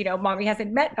 but Mommy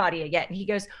hasn't met Nadia yet. And he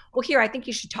goes, well, here, I think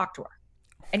you should talk to her.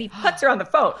 And he puts her on the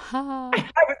phone. I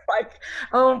was like,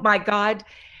 oh my God.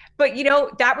 But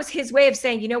that was his way of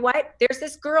saying, you know what? There's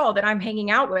this girl that I'm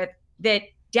hanging out with that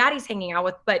Daddy's hanging out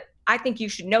with, but I think you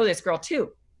should know this girl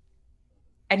too.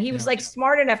 And he was like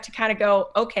smart enough to kind of go,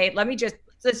 okay,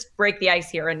 let's break the ice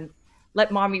here and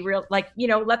let Mommy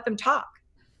let them talk.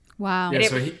 Wow. Yeah,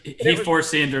 so he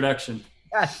forced the introduction.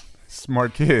 Yes.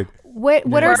 Smart kid.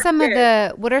 What are some of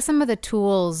the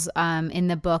tools in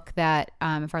the book that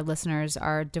if our listeners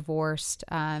are divorced,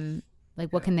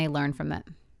 what can they learn from it?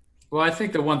 Well, I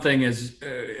think the one thing is,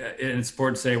 it's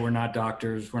important to say we're not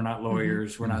doctors, we're not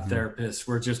lawyers, we're not therapists.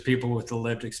 We're just people with the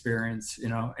lived experience,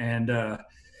 and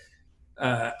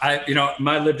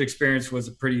my lived experience was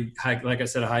a pretty high, like I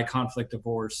said, a high conflict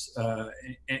divorce.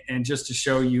 And just to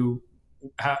show you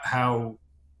how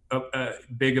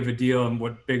big of a deal and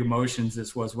what big emotions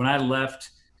this was, when I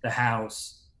left the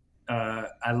house,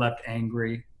 I left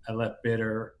angry, I left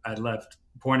bitter, I left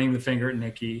pointing the finger at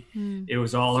Nikki. It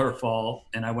was all her fault.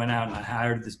 And I went out and I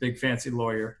hired this big fancy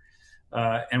lawyer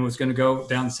and was going to go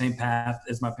down the same path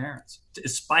as my parents,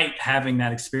 despite having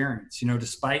that experience,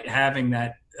 despite having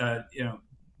that,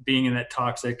 being in that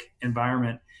toxic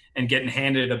environment and getting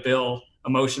handed a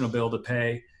emotional bill to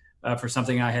pay for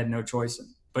something I had no choice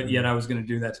in. But yet I was going to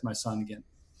do that to my son again.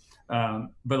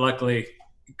 But luckily,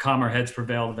 calmer heads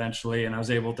prevailed eventually. And I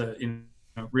was able to,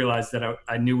 realize that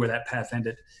I knew where that path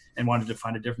ended and wanted to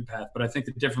find a different path. But I think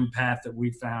the different path that we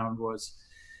found was,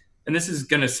 and this is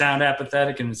going to sound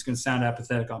apathetic and it's going to sound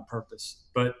apathetic on purpose,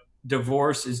 but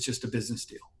divorce is just a business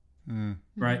deal,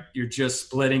 right? You're just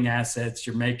splitting assets.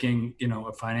 You're making,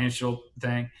 a financial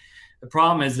thing. The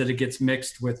problem is that it gets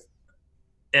mixed with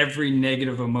every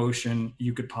negative emotion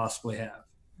you could possibly have.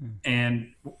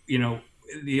 And,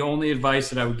 the only advice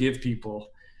that I would give people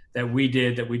that we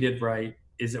did right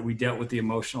is that we dealt with the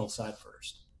emotional side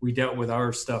first. We dealt with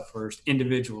our stuff first,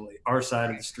 individually, our side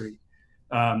of the street.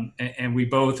 And we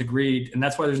both agreed. And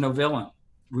that's why there's no villain,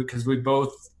 because we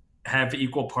both have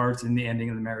equal parts in the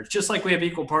ending of the marriage, just like we have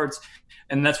equal parts.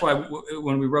 And that's why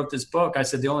when we wrote this book, I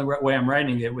said the only way I'm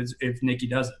writing it was if Nikki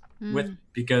does it with,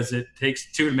 because it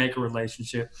takes two to make a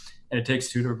relationship and it takes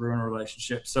two to ruin a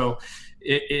relationship. So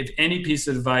if any piece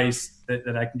of advice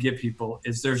that I can give people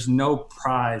is there's no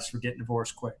prize for getting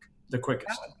divorced the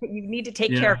quickest. You need to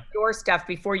take care of your stuff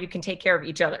before you can take care of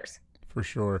each other's. For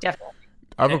sure. Definitely.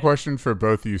 I have a question for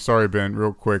both of you. Sorry, Ben,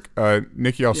 real quick.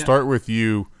 Nikki, I'll start with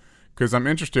you because I'm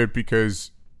interested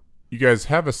because you guys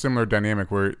have a similar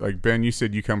dynamic where, like, Ben, you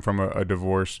said you come from a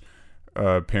divorced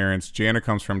parents. Jana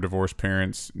comes from divorced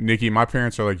parents. Nikki, my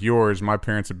parents are like yours. My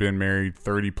parents have been married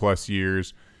 30 plus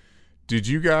years. Did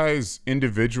you guys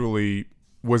individually,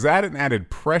 was that an added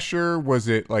pressure? Was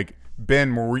it like,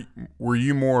 Ben, were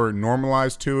you more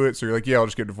normalized to it? So you're like, yeah, I'll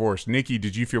just get divorced. Nikki,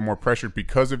 did you feel more pressured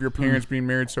because of your parents being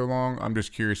married so long? I'm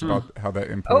just curious about how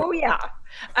that input. Oh yeah,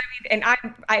 I mean, and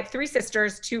I have three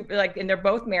sisters, and they're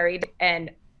both married, and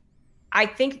I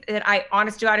think that I,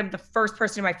 honest to God, I'm the first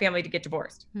person in my family to get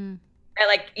divorced. And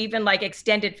even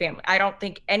extended family, I don't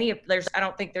think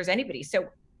there's anybody. So,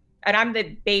 and I'm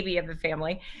the baby of the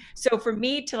family, so for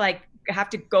me to have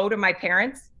to go to my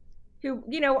parents, who,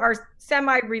 are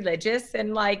semi-religious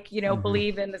and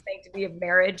believe in the sanctity of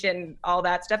marriage and all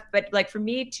that stuff. But for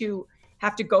me to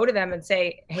have to go to them and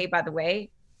say, hey, by the way,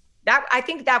 I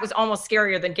think that was almost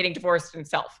scarier than getting divorced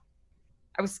itself.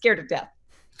 I was scared to death.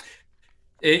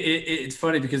 It's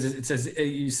funny because it says,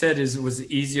 you said it was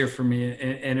easier for me.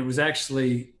 And it was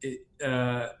actually,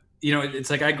 it's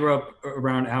like I grew up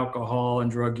around alcohol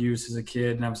and drug use as a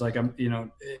kid. And I was like, and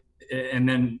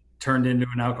then turned into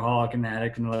an alcoholic and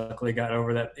addict, and luckily got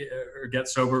over that or got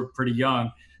sober pretty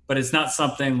young. But it's not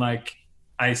something like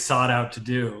I sought out to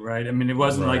do, right? I mean, it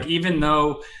wasn't like, even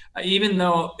though,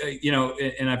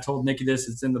 and I've told Nikki this,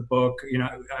 it's in the book,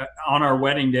 on our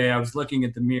wedding day, I was looking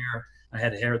at the mirror. I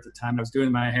had hair at the time. I was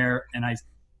doing my hair, and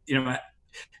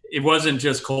it wasn't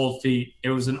just cold feet.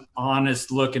 It was an honest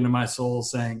look into my soul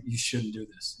saying, you shouldn't do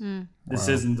this. This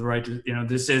isn't the right,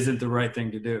 this isn't the right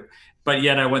thing to do. But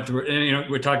yet I went through, and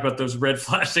we talked about those red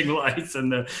flashing lights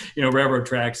and the, railroad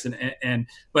tracks,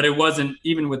 but it wasn't,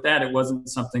 even with that, it wasn't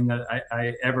something that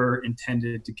I ever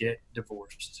intended to get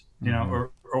divorced,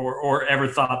 or ever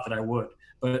thought that I would.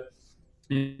 But,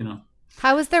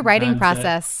 How was the writing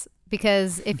process?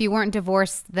 Because if you weren't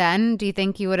divorced then, do you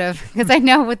think you would have, because I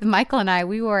know with Michael and I,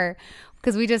 we were,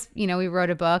 because we just, we wrote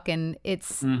a book, and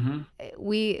it's,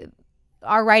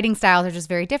 our writing styles are just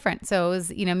very different. So it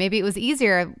was, maybe it was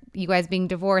easier, you guys being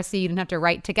divorced, so you didn't have to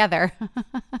write together.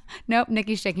 Nope,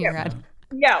 Nikki's shaking her head.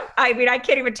 No, I mean, I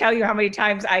can't even tell you how many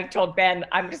times I told Ben,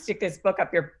 I'm going to stick this book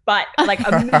up your butt, a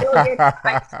million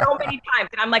times, so many times.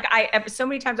 And I'm like, so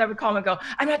many times I would call him and go,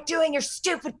 I'm not doing your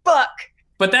stupid book.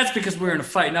 But that's because we're in a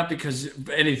fight, not because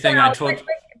anything I told you.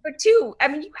 But too, I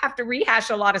mean, you have to rehash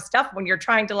a lot of stuff when you're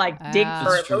trying to dig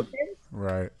for emotions.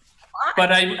 Right. But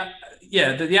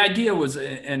the idea was,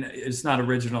 and it's not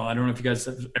original. I don't know if you guys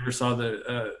ever saw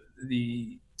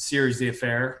the series, The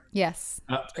Affair. Yes.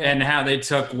 And how they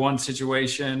took one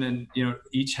situation and,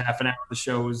 each half an hour of the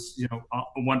show was,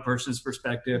 one person's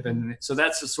perspective. And so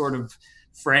that's the sort of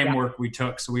framework we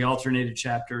took. So we alternated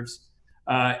chapters.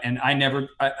 And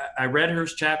I read her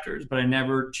chapters, but I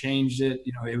never changed it.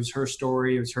 You know, it was her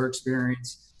story. It was her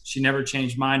experience. She never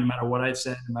changed mine, no matter what I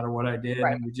said, no matter what I did.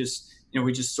 Right. And we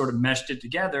just sort of meshed it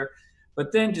together.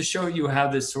 But then to show you how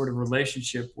this sort of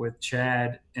relationship with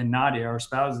Chad and Nadia, our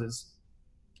spouses,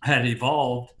 had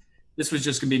evolved, this was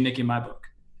just going to be Nikki and my book.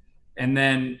 And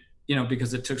then, you know,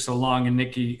 because it took so long and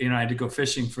Nikki, you know, I had to go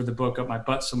fishing for the book up my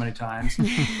butt so many times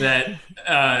that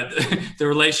the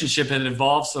relationship had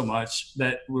evolved so much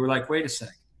that we were like, wait a sec,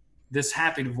 this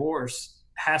happy divorce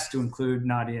has to include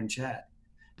Nadia and Chad.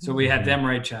 So we had them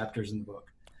write chapters in the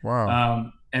book.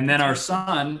 Wow. And then our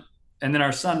son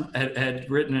had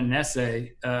written an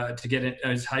essay to get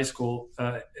his high school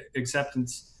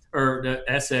acceptance, or the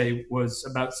essay was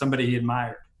about somebody he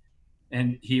admired.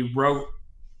 And he wrote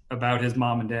about his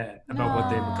mom and dad, about what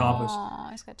they've accomplished. I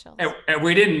just got chills. And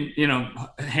we didn't, you know,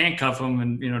 handcuff him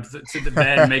and, you know, to the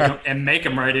bed and make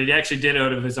him write it. He actually did it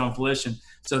out of his own volition.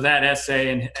 So that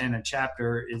essay and a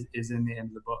chapter is in the end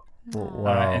of the book.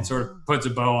 Wow. And sort of puts a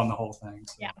bow on the whole thing.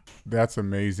 So. Yeah. That's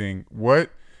amazing. What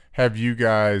have you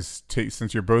guys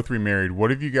since you're both remarried,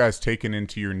 what have you guys taken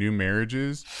into your new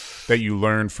marriages that you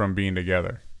learned from being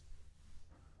together?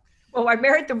 Well, I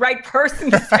married the right person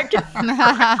the second.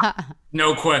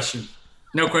 No question.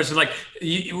 Like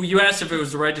you asked if it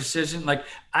was the right decision. Like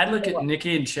I look at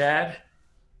Nikki and Chad,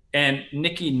 and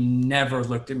Nikki never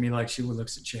looked at me like she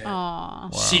looks at Chad.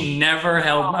 Wow. She never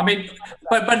held. I mean,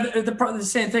 but the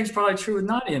same thing's probably true with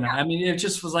Nadia and I. I mean, it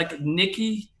just was like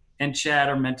Nikki and Chad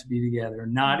are meant to be together.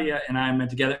 Nadia and I are meant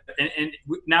together, and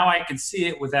now I can see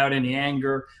it without any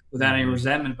anger, without any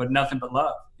resentment, but nothing but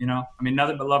love. You know, I mean,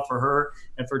 nothing but love for her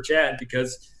and for Chad,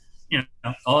 because, you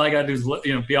know, all I got to do is,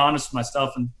 you know, be honest with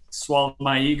myself and swallow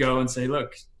my ego and say,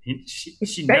 look,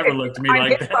 she never looked at me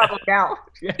like that. Now.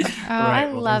 I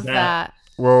love that.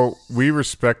 Well, we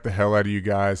respect the hell out of you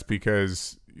guys,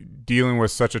 because dealing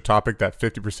with such a topic that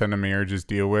 50% of marriages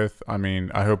deal with, I mean,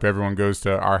 I hope everyone goes to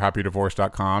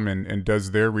ourhappydivorce.com and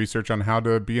does their research on how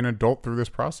to be an adult through this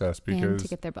process, because And to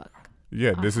get their book.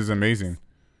 yeah, this is amazing.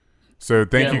 So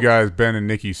thank you guys, Ben and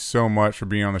Nikki, so much for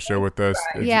being on the show with us.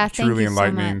 It's thank truly you so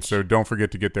enlightening. much. So don't forget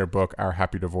to get their book, Our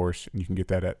Happy Divorce, and you can get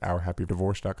that at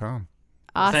ourhappydivorce.com.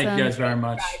 Awesome. Thank you guys very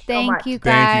much. Thank you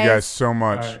guys. Thank you guys so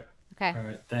much. All right. Okay. All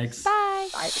right. Thanks. Bye.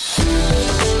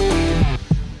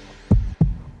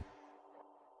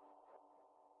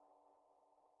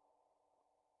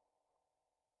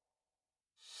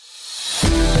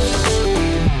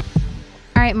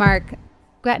 All right, Mark.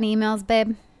 Got any emails,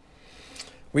 babe?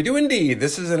 We do indeed.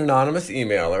 This is an anonymous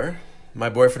emailer. My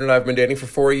boyfriend and I have been dating for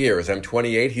 4 years. I'm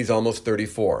 28, he's almost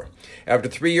 34. After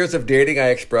 3 years of dating,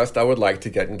 I expressed I would like to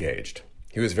get engaged.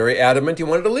 He was very adamant he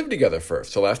wanted to live together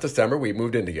first, so last December we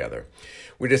moved in together.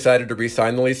 We decided to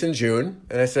re-sign the lease in June,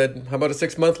 and I said, how about a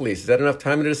 6-month lease? Is that enough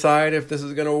time to decide if this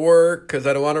is going to work? Because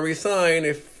I don't want to re-sign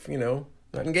if, not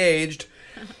engaged.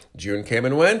 June came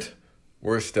and went.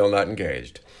 We're still not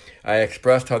engaged. I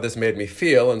expressed how this made me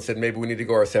feel and said maybe we need to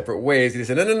go our separate ways. He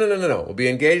said, no. We'll be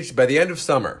engaged by the end of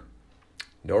summer.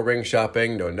 No ring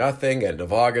shopping, no nothing. End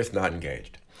of August, not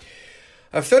engaged.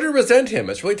 I've started to resent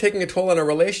him. It's really taking a toll on our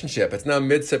relationship. It's now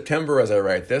mid-September as I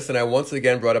write this, and I once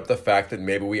again brought up the fact that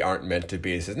maybe we aren't meant to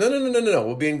be. He says, no.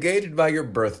 We'll be engaged by your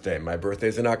birthday. My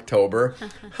birthday's in October.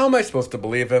 How am I supposed to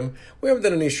believe him? We haven't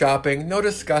done any shopping, no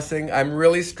discussing. I'm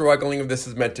really struggling if this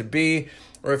is meant to be,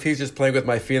 or if he's just playing with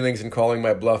my feelings and calling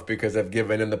my bluff because I've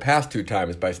given in the past 2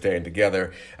 times by staying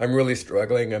together. I'm really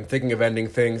struggling. I'm thinking of ending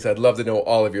things. I'd love to know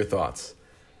all of your thoughts.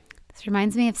 This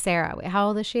reminds me of Sarah. Wait, how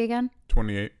old is she again?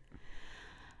 28.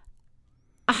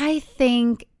 I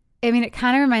think, it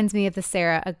kind of reminds me of the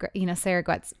Sarah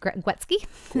Gwetsky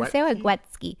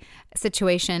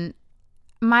situation.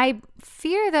 My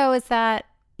fear, though, is that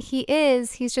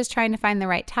he's just trying to find the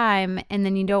right time, and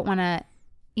then you don't want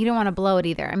to blow it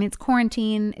either. I mean, it's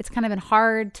quarantine. It's kind of been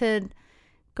hard to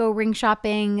go ring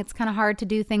shopping. It's kind of hard to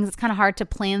do things. It's kind of hard to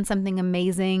plan something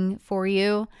amazing for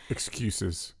you.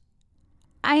 Excuses.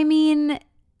 I mean,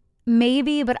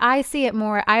 maybe, but I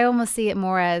almost see it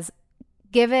more as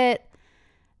give it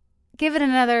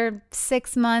another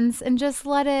 6 months and just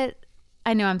let it.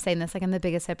 I know I'm saying this like I'm the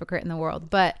biggest hypocrite in the world,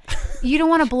 but you don't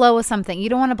want to blow something. You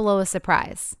don't want to blow a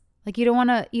surprise. Like you don't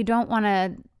want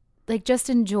to like just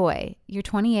enjoy. You're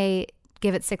 28,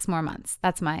 give it 6 more months.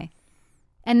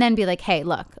 And then be like, hey,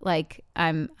 look, like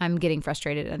I'm getting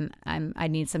frustrated and I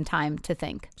need some time to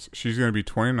think. She's going to be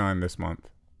 29 this month.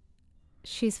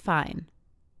 She's fine.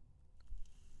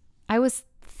 I was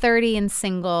 30 and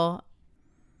single.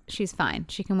 She's fine.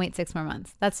 She can wait 6 more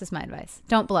months. That's just my advice.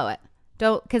 Don't blow it.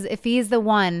 Because if he's the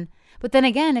one, but then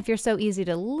again, if you're so easy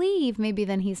to leave, maybe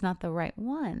then he's not the right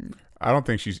one. I don't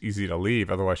think she's easy to leave.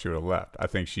 Otherwise, she would have left. I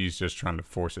think she's just trying to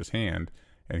force his hand,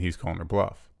 and he's calling her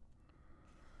bluff.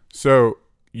 So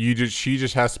she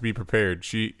just has to be prepared.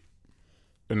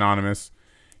 Anonymous,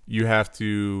 you have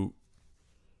to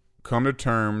come to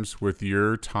terms with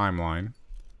your timeline,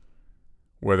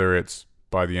 whether it's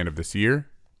by the end of this year,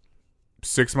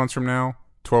 6 months from now,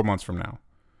 12 months from now,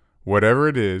 whatever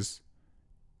it is,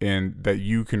 and that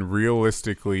you can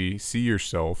realistically see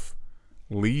yourself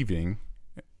leaving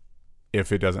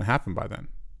if it doesn't happen by then.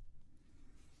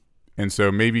 And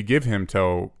so maybe give him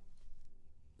till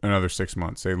another 6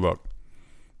 months. Say, look,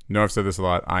 no, I've said this a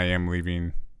lot. I am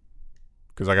leaving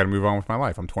because I got to move on with my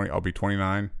life. I'll be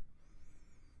 29.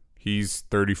 He's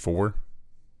 34.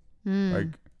 Like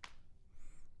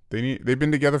they've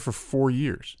been together for 4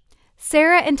 years.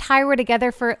 Sarah and Ty were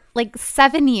together for like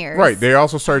 7 years. Right. They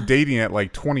also started dating at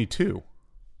like 22.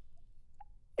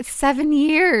 7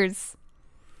 years.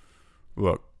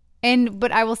 Look.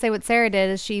 But I will say what Sarah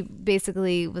did is she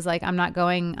basically was like, I'm not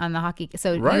going on the hockey.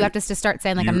 So Right. you have to start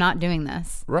saying like, I'm not doing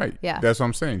this. Right. Yeah. That's what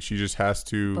I'm saying. She just has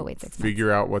to But wait 6 months.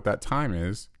 figure out what that time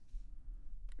is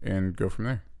and go from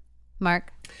there.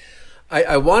 Mark?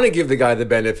 I want to give the guy the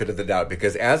benefit of the doubt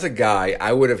because as a guy,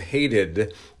 I would have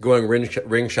hated going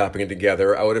ring shopping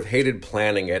together. I would have hated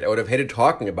planning it. I would have hated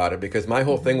talking about it because my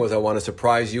whole thing was I want to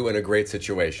surprise you in a great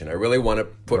situation. I really want to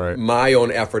put my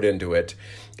own effort into it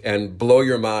and blow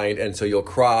your mind. And so you'll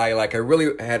cry. Like I really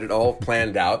had it all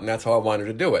planned out and that's how I wanted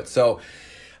to do it. So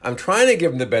I'm trying to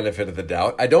give him the benefit of the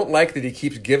doubt. I don't like that he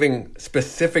keeps giving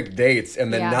specific dates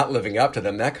and then not living up to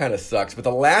them. That kind of sucks. But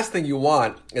the last thing you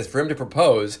want is for him to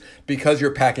propose because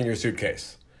you're packing your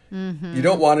suitcase. Mm-hmm. You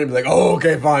don't want him to be like, oh,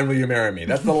 okay, fine, will you marry me?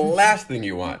 That's the last thing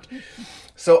you want.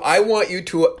 So I want you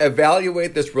to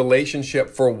evaluate this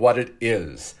relationship for what it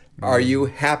is. Are you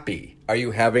happy? Are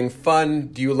you having fun?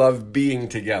 Do you love being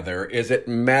together? Is it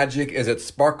magic? Is it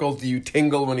sparkles? Do you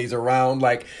tingle when he's around?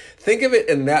 Like, think of it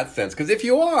in that sense. Because if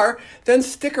you are, then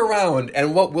stick around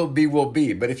and what will be, will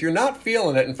be. But if you're not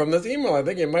feeling it, and from this email, I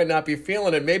think you might not be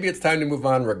feeling it, maybe it's time to move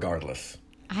on regardless.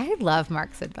 I love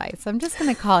Mark's advice. I'm just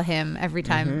going to call him every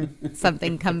time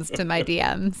something comes to my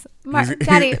DMs. Mark,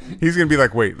 Daddy. He's going to be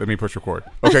like, wait, let me push record.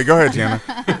 Okay, go ahead, Jana.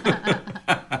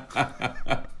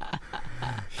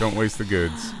 Don't waste the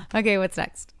goods. Okay, what's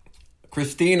next?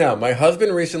 Christina, my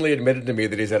husband recently admitted to me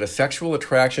that he's had a sexual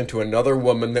attraction to another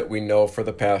woman that we know for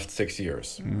the past 6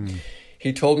 years.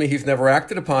 He told me he's never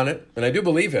acted upon it, and I do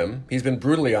believe him. He's been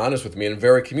brutally honest with me and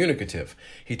very communicative.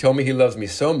 He told me he loves me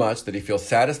so much that he feels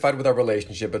satisfied with our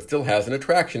relationship but still has an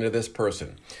attraction to this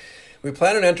person. We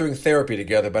plan on entering therapy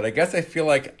together, but I guess I feel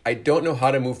like I don't know how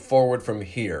to move forward from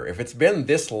here. If it's been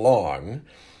this long,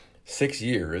 6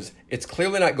 years, it's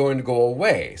clearly not going to go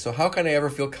away. So how can I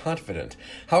ever feel confident?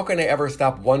 How can I ever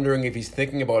stop wondering if he's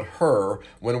thinking about her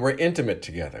when we're intimate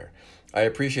together? I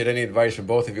appreciate any advice from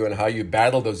both of you on how you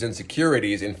battle those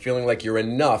insecurities and feeling like you're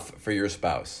enough for your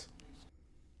spouse.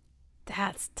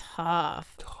 That's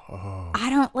tough. I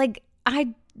don't like,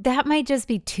 that might just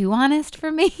be too honest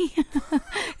for me.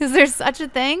 Is there such a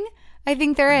thing? I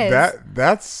think there is.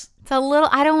 That's it's a little,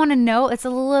 I don't want to know. It's a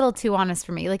little too honest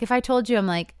for me. Like if I told you, I'm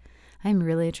like, I'm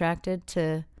really attracted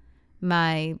to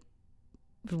my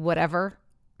whatever.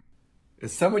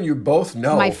 It's someone you both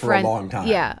know my for friend, a long time.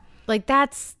 Yeah. Like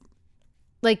that's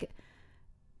like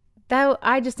that.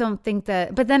 I just don't think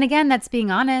that, but then again, that's being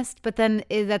honest, but then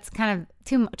that's kind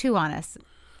of too honest.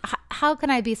 How can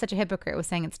I be such a hypocrite with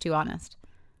saying it's too honest?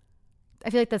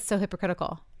 I feel like that's so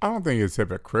hypocritical. I don't think it's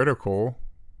hypocritical.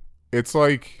 It's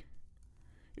like,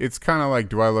 it's kind of like,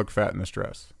 do I look fat in this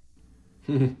dress?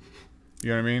 You know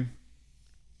what I mean?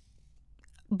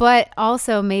 But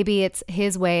also maybe it's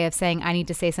his way of saying I need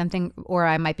to say something or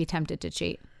I might be tempted to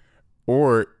cheat.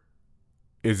 Or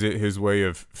is it his way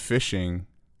of fishing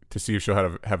to see if she'll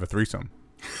have a threesome?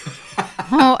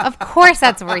 Oh, of course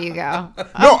that's where you go.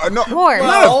 No, of course.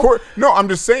 No, of course. No, I'm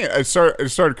just saying. It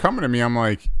started coming to me. I'm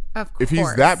like, of course. if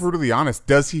he's that brutally honest,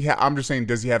 does he have? I'm just saying,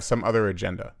 does he have some other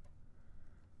agenda?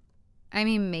 I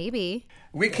mean, maybe.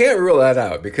 We can't rule that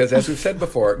out because, as we've said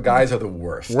before, guys are the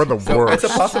worst. We're the worst.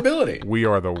 It's a possibility. We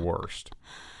are the worst.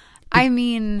 I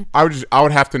mean, I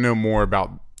would have to know more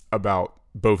about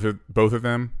both of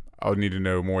them. I would need to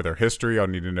know more of their history. I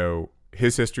would need to know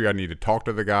his history. I need to talk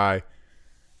to the guy,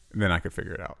 and then I could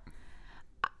figure it out.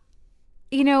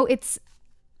 You know,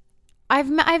 I've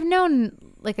known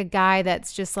like a guy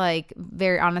that's just like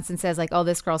very honest and says like, oh,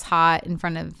 this girl's hot in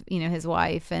front of, you know, his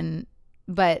wife,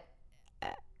 but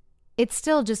it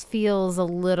still just feels a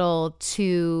little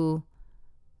too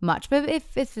much. But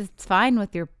if it's fine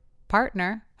with your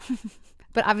partner,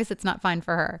 but obviously it's not fine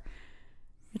for her.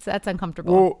 That's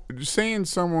uncomfortable. Well, saying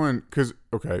someone, because,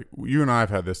 okay, you and I have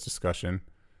had this discussion,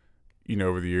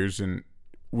 over the years, and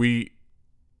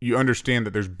you understand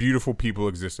that there's beautiful people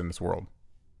exist in this world,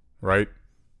 right?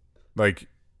 Like,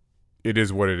 it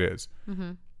is what it is.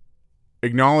 Mm-hmm.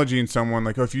 Acknowledging someone,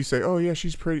 like, if you say, oh, yeah,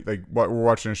 she's pretty, like, we're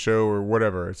watching a show or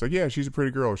whatever, it's like, yeah, she's a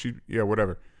pretty girl,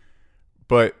 whatever.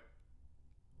 But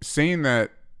saying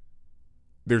that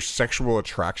there's sexual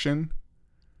attraction,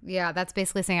 yeah, that's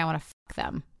basically saying I want to fuck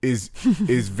them, is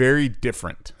very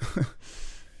different.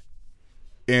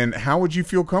 And how would you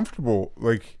feel comfortable?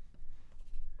 Like,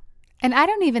 and I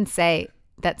don't even say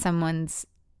that someone's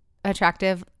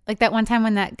attractive. Like that one time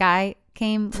when that guy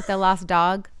came with the lost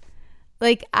dog,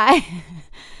 like I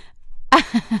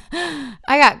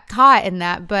got caught in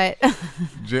that. But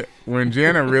when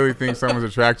Jana really thinks someone's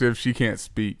attractive, she can't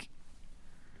speak.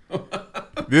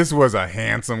 This was a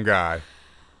handsome guy.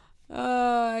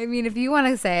 I mean, if you want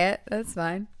to say it, that's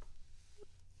fine.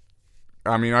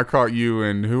 I mean, I caught you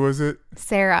and who was it?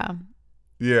 Sarah.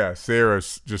 Yeah,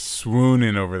 Sarah's just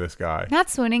swooning over this guy. Not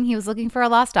swooning. He was looking for a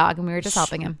lost dog, and we were just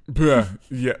helping him.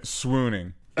 Yeah,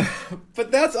 swooning.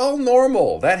 But that's all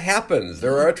normal. That happens.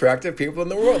 There are attractive people in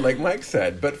the world, like Mike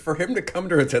said. But for him to come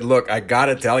to her and say, look, I got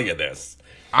to tell you this.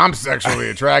 I'm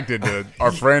sexually attracted to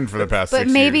our friend for the past 6 years.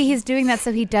 But maybe he's doing that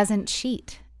so he doesn't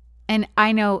cheat. And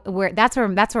I know that's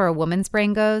where a woman's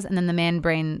brain goes, and then the man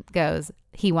brain goes,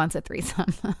 he wants a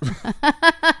threesome.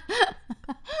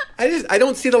 I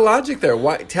don't see the logic there.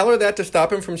 Why tell her that to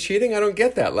stop him from cheating? I don't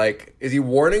get that. Like, is he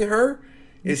warning her?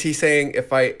 Is he saying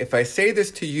if I say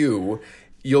this to you,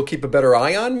 you'll keep a better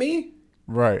eye on me?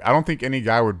 Right. I don't think any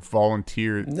guy would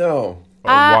volunteer. No.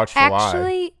 A watchful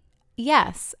actually, eye.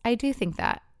 Yes, I do think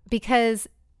that, because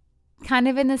kind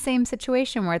of in the same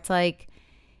situation where it's like,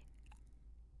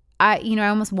 I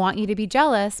almost want you to be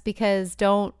jealous because I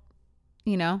don't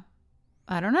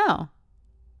know.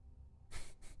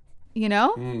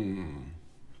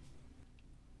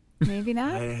 Maybe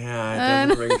not. Yeah, it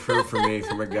doesn't ring true for me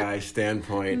from a guy's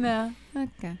standpoint. No.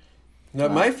 Okay. Now,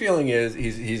 my feeling is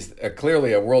he's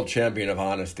clearly a world champion of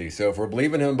honesty. So if we're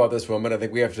believing him about this woman, I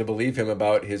think we have to believe him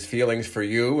about his feelings for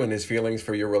you and his feelings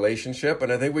for your relationship.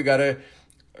 And I think we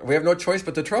have no choice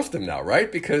but to trust him now,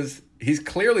 right? Because he's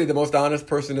clearly the most honest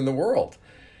person in the world.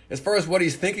 As far as what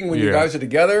he's thinking when you guys are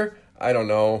together, I don't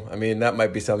know. I mean, that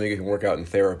might be something you can work out in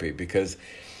therapy, because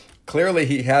clearly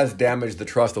he has damaged the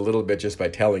trust a little bit just by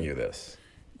telling you this.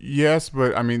 Yes,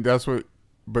 but I mean,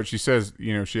 but she says,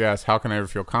 she asks, how can I ever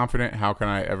feel confident? How can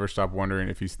I ever stop wondering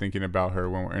if he's thinking about her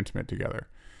when we're intimate together?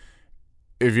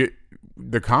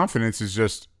 The confidence is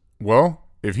just, well,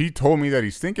 if he told me that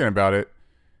he's thinking about it,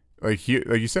 like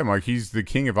you said, Mark, he's the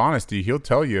king of honesty. He'll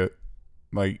tell you,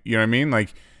 like, you know what I mean?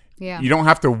 Like, yeah. You don't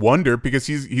have to wonder, because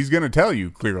he's going to tell you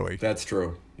clearly. That's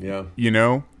true. Yeah.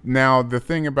 Now the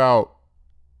thing about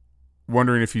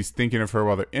wondering if he's thinking of her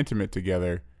while they're intimate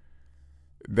together,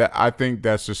 that I think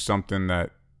that's just something that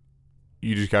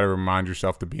you just got to remind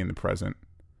yourself to be in the present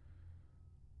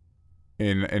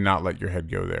and not let your head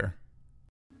go there.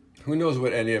 Who knows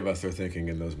what any of us are thinking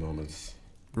in those moments?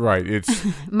 Right. It's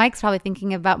Mike's probably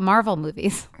thinking about Marvel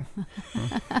movies.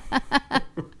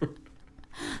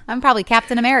 I'm probably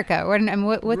Captain America.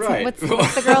 What's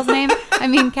the girl's name? I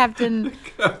mean, Captain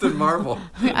Marvel.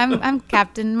 I'm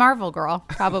Captain Marvel girl,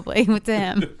 probably, to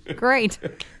him. Great.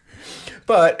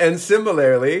 And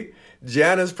similarly,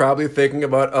 Jana's probably thinking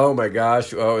about, oh my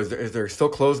gosh, is there still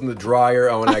clothes in the dryer?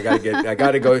 Oh, and I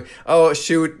gotta go. Oh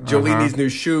shoot, Jolie needs new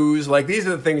shoes. Like, these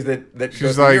are the things that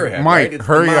she's like, your head, Mike, right?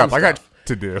 Hurry up, stuff. I got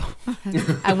to do.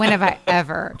 When have I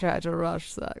ever tried to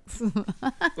rush sex?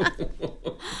 All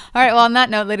right, well, on that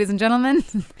note, ladies and gentlemen,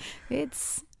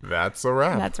 that's a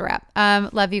wrap. That's a wrap.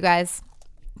 Love you guys.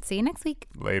 See you next week.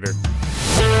 Later.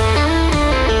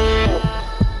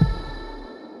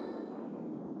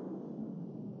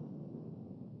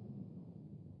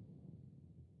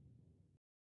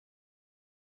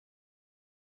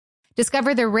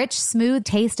 Discover the rich, smooth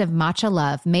taste of matcha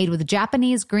love made with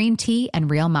Japanese green tea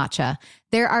and real matcha.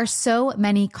 There are so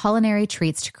many culinary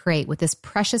treats to create with this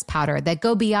precious powder that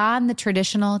go beyond the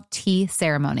traditional tea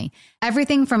ceremony.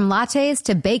 Everything from lattes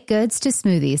to baked goods to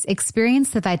smoothies,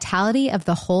 experience the vitality of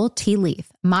the whole tea leaf.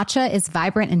 Matcha is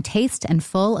vibrant in taste and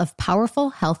full of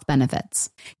powerful health benefits.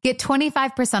 Get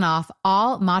 25% off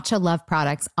all Matcha Love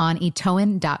products on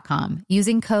itoen.com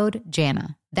using code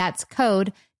JANA. That's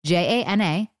code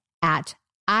JANA at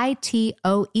itoen.com.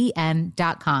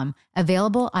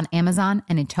 Available on Amazon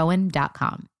and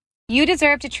itoen.com. You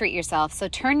deserve to treat yourself, so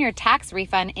turn your tax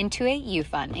refund into a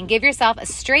U-Fund and give yourself a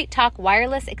Straight Talk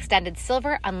Wireless Extended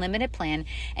Silver Unlimited plan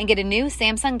and get a new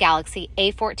Samsung Galaxy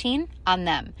A14 on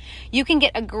them. You can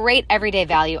get a great everyday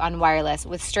value on wireless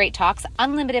with Straight Talk's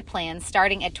unlimited plans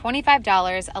starting at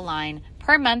 $25 a line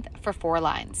per month for 4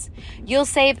 lines. You'll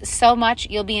save so much,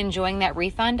 you'll be enjoying that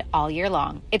refund all year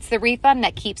long. It's the refund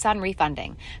that keeps on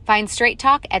refunding. Find Straight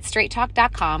Talk at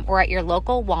straighttalk.com or at your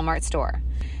local Walmart store.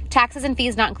 Taxes and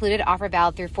fees not included. Offer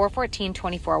valid through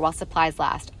 4/14/24 while supplies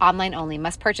last. Online only.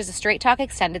 Must purchase a Straight Talk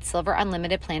Extended Silver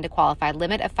Unlimited plan to qualify.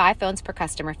 Limit of 5 phones per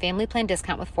customer. Family plan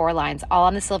discount with 4 lines. All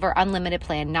on the Silver Unlimited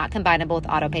plan. Not combinable with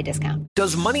autopay discount.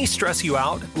 Does money stress you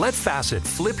out? Let Facet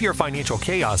flip your financial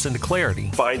chaos into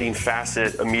clarity. Finding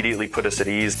Facet immediately put us at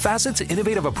ease. Facet's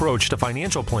innovative approach to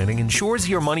financial planning ensures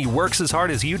your money works as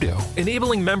hard as you do,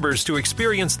 enabling members to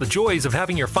experience the joys of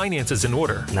having your finances in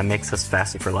order. And that makes us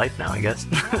Facet for life now, I guess.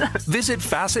 Visit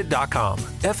Facet.com,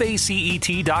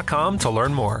 FACET.com to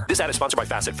learn more. This ad is sponsored by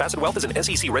Facet. Facet Wealth is an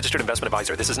SEC registered investment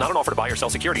advisor. This is not an offer to buy or sell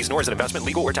securities, nor is it investment,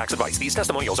 legal, or tax advice. These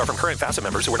testimonials are from current Facet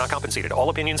members who are not compensated. All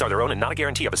opinions are their own and not a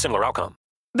guarantee of a similar outcome.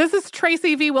 This is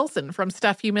Tracy V. Wilson from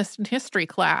Stuff You Missed in History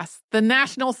class. The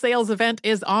national sales event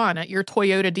is on at your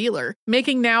Toyota dealer,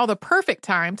 making now the perfect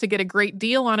time to get a great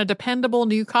deal on a dependable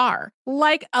new car.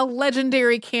 Like a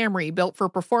legendary Camry built for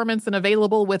performance and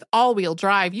available with all-wheel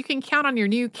drive, you can count on your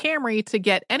new Camry to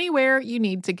get anywhere you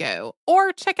need to go.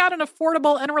 Or check out an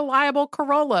affordable and reliable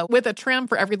Corolla with a trim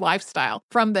for every lifestyle.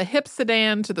 From the hip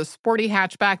sedan to the sporty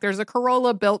hatchback, there's a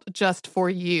Corolla built just for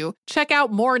you. Check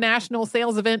out more national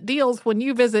sales event deals when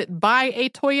you visit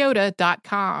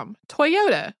buyatoyota.com.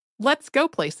 Toyota, let's go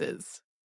places.